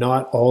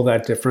not all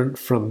that different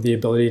from the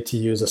ability to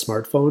use a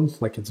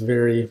smartphone. Like it's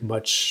very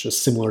much a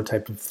similar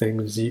type of thing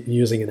as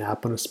using an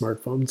app on a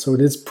smartphone. So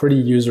it is pretty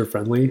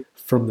user-friendly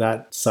from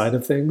that side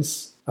of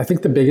things. I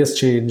think the biggest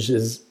change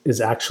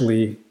is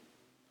actually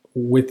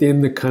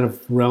within the kind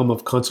of realm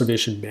of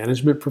conservation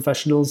management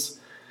professionals.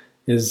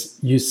 Is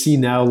you see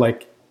now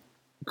like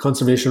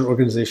conservation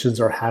organizations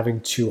are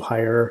having to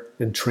hire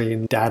and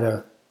train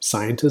data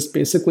scientists,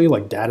 basically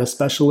like data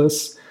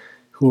specialists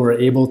who are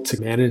able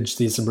to manage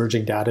these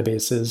emerging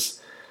databases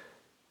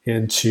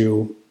and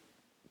to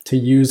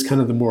use kind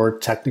of the more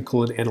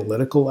technical and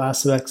analytical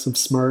aspects of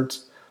SMART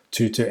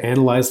to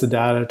analyze the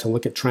data, to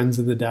look at trends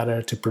in the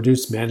data, to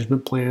produce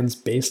management plans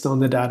based on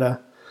the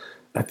data.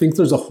 I think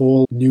there's a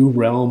whole new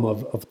realm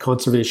of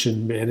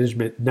conservation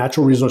management,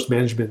 natural resource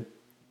management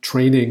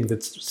training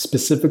that's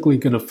specifically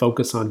going to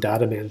focus on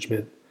data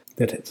management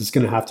that is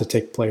going to have to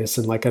take place.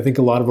 And like, I think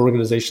a lot of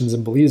organizations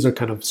in Belize are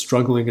kind of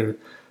struggling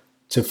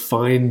to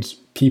find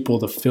people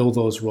to fill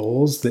those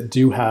roles that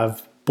do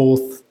have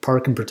both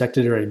park and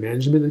protected area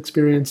management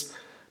experience,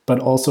 but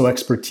also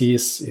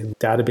expertise in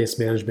database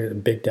management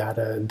and big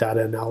data and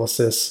data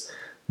analysis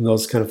and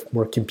those kind of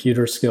more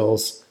computer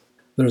skills.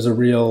 There's a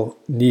real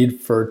need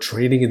for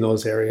training in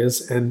those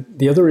areas. And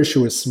the other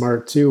issue with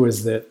SMART too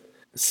is that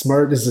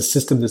SMART is a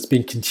system that's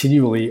being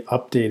continually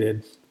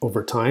updated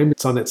over time.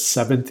 It's on its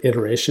 7th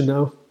iteration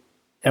now.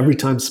 Every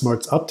time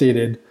SMART's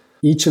updated,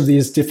 each of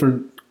these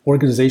different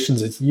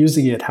organizations that's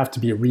using it have to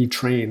be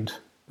retrained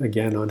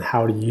again on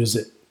how to use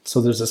it.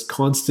 So there's this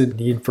constant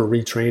need for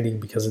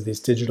retraining because of these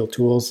digital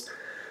tools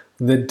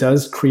that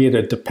does create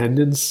a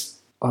dependence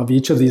of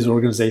each of these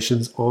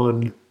organizations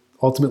on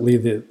ultimately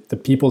the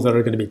people that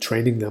are going to be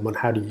training them on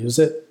how to use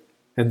it.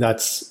 And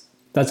that's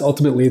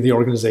ultimately the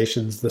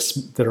organizations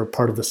that are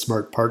part of the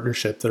SMART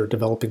partnership that are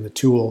developing the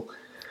tool.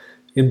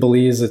 In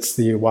Belize, it's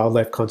the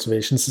Wildlife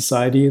Conservation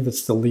Society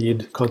that's the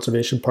lead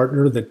conservation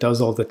partner that does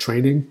all the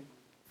training.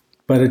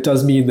 But it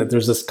does mean that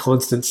there's this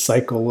constant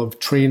cycle of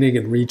training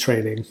and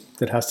retraining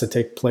that has to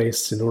take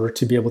place in order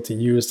to be able to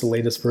use the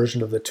latest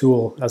version of the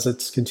tool as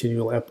it's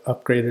continually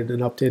upgraded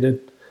and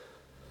updated.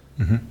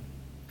 Mm-hmm.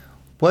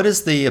 What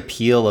is the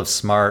appeal of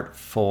SMART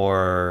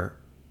for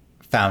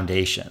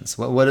foundations?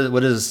 What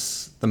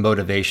is the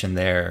motivation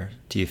there,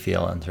 do you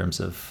feel, in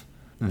terms of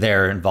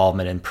their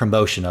involvement in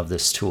promotion of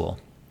this tool?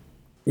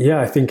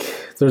 Yeah, I think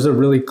there's a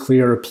really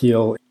clear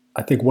appeal.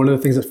 I think one of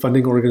the things that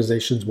funding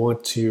organizations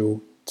want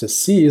to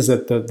see is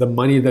that the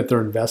money that they're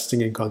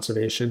investing in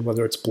conservation,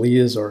 whether it's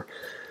Belize or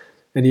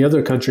any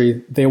other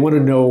country, they want to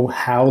know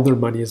how their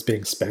money is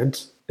being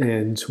spent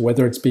and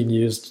whether it's being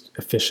used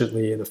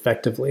efficiently and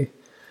effectively.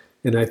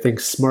 And I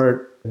think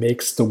SMART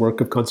makes the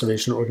work of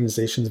conservation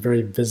organizations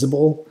very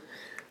visible.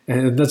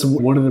 And that's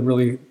one of the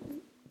really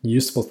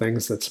useful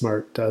things that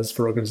SMART does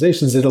for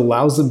organizations. It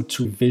allows them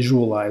to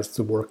visualize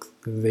the work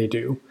that they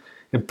do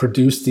and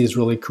produce these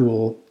really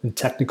cool and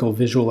technical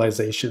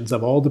visualizations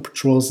of all the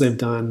patrols they've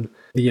done,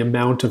 the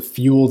amount of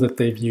fuel that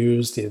they've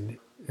used, and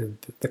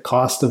the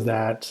cost of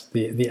that,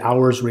 the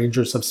hours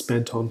rangers have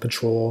spent on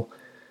patrol,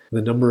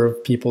 the number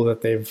of people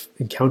that they've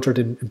encountered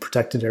in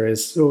protected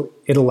areas. So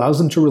it allows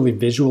them to really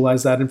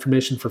visualize that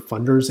information for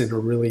funders in a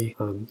really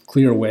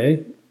clear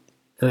way.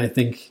 And I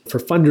think for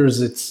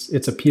funders,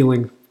 it's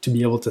appealing to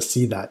be able to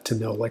see that, to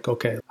know like,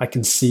 okay, I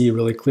can see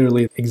really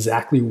clearly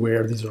exactly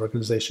where these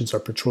organizations are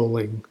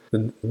patrolling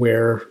and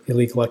where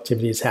illegal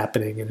activity is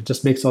happening. And it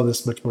just makes all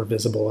this much more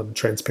visible and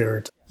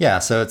transparent. Yeah,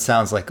 so it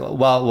sounds like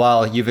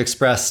while you've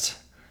expressed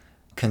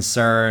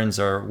concerns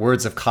or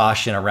words of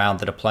caution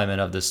around the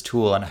deployment of this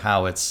tool and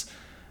how it's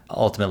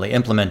ultimately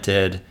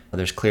implemented,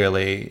 there's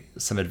clearly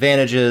some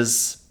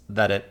advantages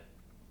that it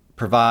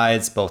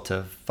provides both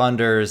to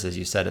funders. As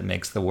you said, it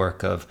makes the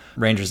work of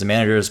rangers and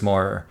managers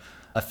more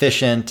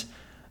efficient.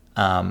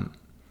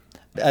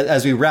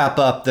 As we wrap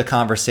up the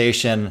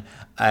conversation,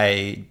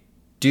 I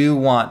do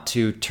want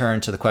to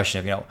turn to the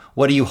question of,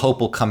 what do you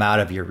hope will come out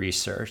of your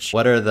research?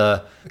 What are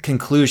the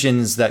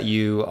conclusions that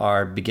you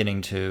are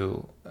beginning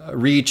to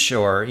reach?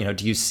 Or,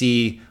 do you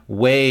see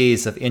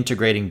ways of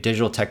integrating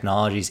digital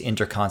technologies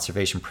into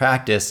conservation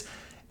practice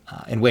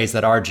in ways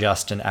that are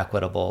just and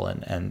equitable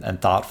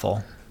and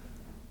thoughtful?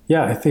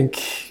 Yeah, I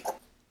think,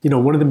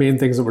 one of the main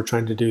things that we're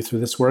trying to do through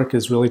this work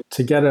is really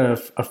to get a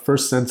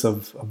first sense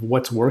of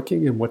what's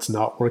working and what's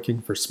not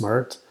working for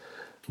SMART.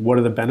 What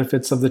are the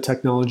benefits of the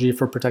technology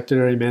for protected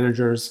area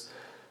managers?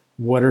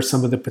 What are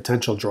some of the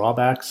potential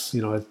drawbacks?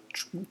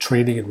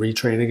 Training and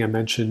retraining, I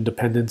mentioned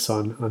dependence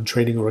on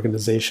training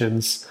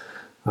organizations.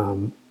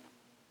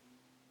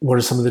 What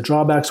are some of the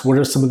drawbacks? What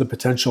are some of the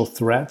potential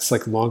threats,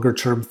 like longer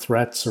term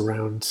threats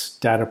around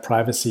data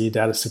privacy,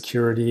 data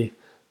security,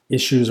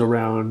 issues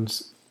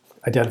around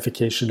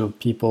identification of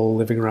people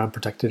living around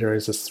protected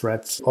areas as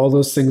threats? All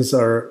those things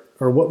are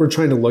what we're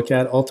trying to look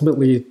at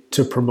ultimately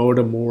to promote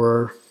a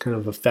more kind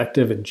of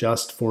effective and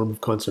just form of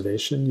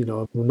conservation.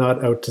 We're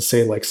not out to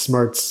say like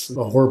SMART's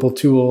a horrible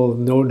tool.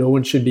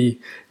 Nobody should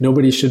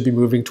be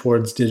moving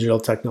towards digital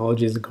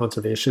technologies and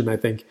conservation. I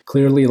think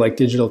clearly like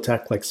digital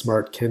tech like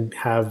SMART can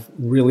have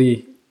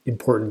really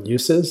important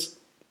uses.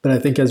 But I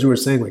think as you were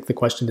saying, like the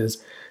question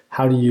is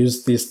how to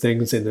use these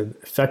things in an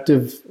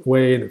effective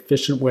way, an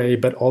efficient way,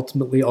 but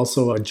ultimately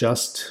also a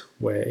just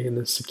way and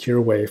a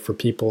secure way for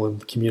people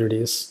and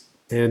communities.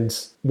 And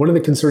one of the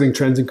concerning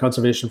trends in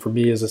conservation for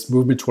me is this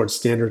movement towards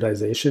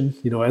standardization.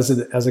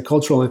 As a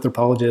cultural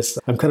anthropologist,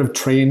 I'm kind of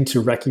trained to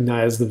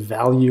recognize the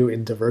value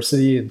in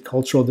diversity and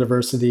cultural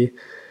diversity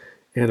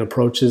and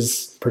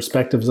approaches,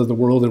 perspectives of the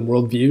world and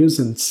worldviews.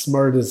 And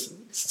SMART is in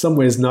some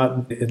ways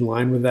not in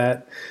line with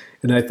that.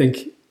 And I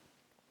think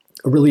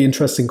a really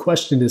interesting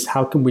question is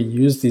how can we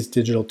use these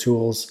digital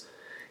tools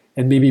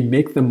and maybe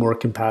make them more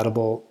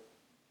compatible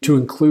to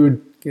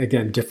include,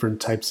 again, different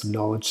types of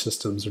knowledge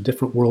systems or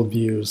different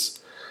worldviews.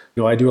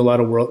 I do a lot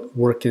of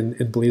work in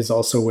Belize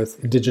also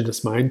with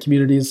indigenous mine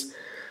communities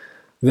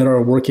that are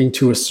working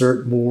to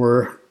assert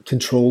more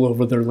control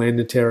over their land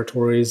and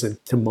territories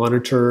and to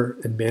monitor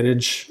and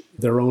manage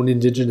their own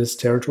indigenous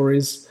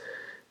territories.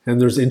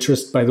 And there's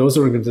interest by those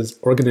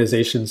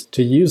organizations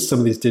to use some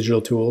of these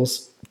digital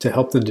tools to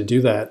help them to do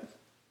that.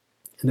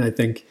 And I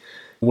think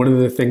one of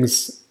the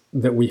things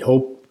that we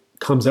hope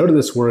comes out of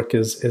this work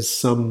is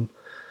some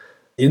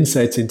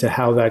insights into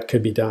how that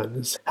could be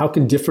done. How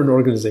can different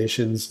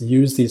organizations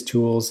use these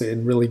tools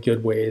in really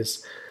good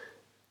ways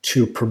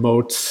to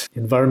promote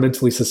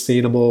environmentally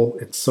sustainable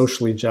and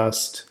socially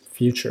just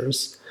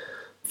futures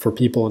for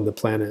people on the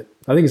planet?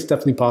 I think it's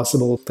definitely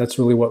possible. That's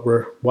really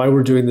why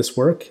we're doing this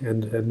work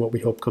and what we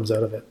hope comes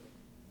out of it.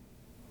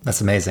 That's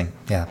amazing.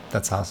 Yeah,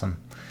 that's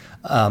awesome.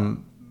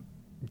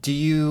 Do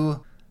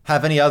you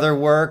have any other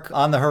work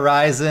on the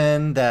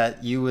horizon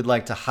that you would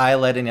like to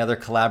highlight? Any other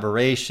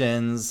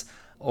collaborations?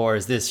 Or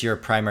is this your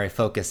primary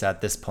focus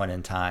at this point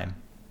in time?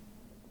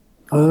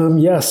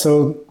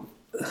 So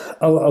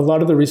a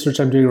lot of the research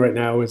I'm doing right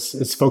now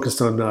is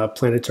focused on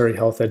planetary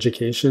health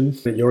education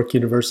at York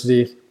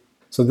University.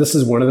 So this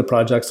is one of the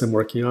projects I'm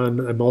working on.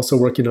 I'm also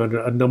working on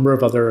a number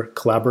of other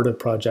collaborative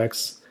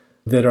projects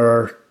that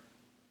are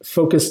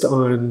focused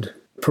on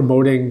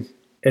promoting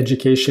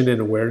education and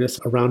awareness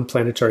around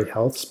planetary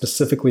health,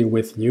 specifically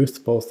with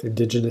youth, both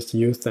Indigenous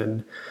youth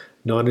and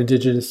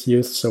non-Indigenous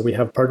youth. So we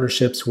have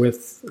partnerships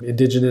with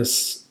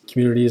Indigenous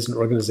communities and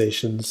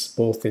organizations,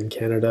 both in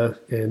Canada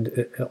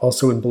and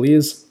also in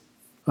Belize,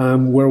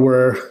 where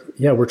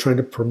we're trying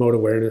to promote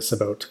awareness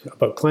about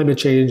climate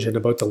change and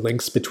about the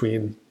links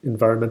between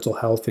environmental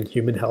health and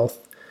human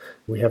health.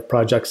 We have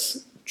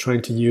projects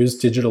trying to use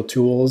digital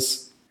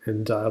tools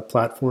and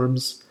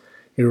platforms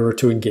in order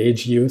to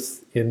engage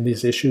youth in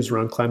these issues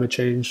around climate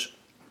change.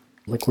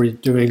 Like we're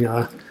doing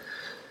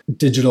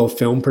digital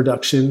film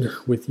production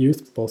with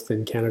youth, both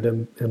in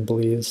Canada and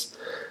Belize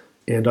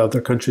and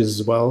other countries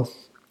as well.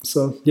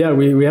 So yeah,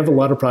 we have a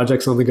lot of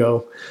projects on the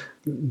go.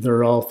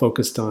 They're all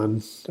focused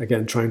on,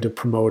 again, trying to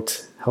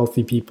promote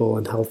healthy people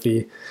and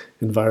healthy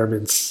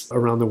environments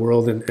around the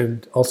world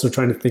and also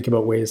trying to think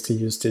about ways to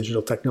use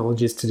digital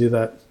technologies to do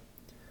that.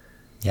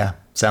 Yeah,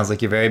 sounds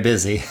like you're very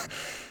busy.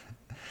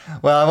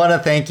 Well, I want to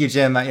thank you,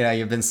 Jim.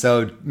 You've been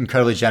so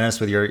incredibly generous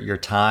with your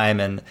time,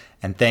 and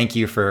thank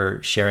you for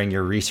sharing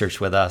your research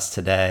with us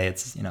today.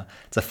 It's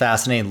a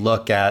fascinating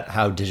look at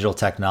how digital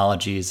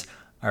technologies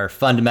are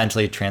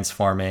fundamentally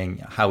transforming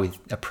how we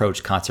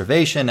approach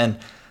conservation and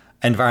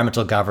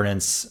environmental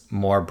governance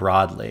more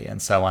broadly.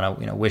 And so I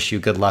want to wish you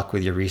good luck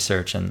with your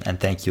research and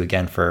thank you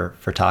again for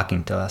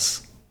talking to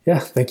us. Yeah,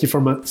 thank you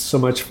so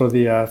much for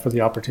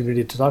the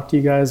opportunity to talk to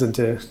you guys and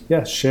to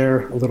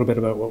share a little bit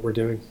about what we're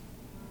doing.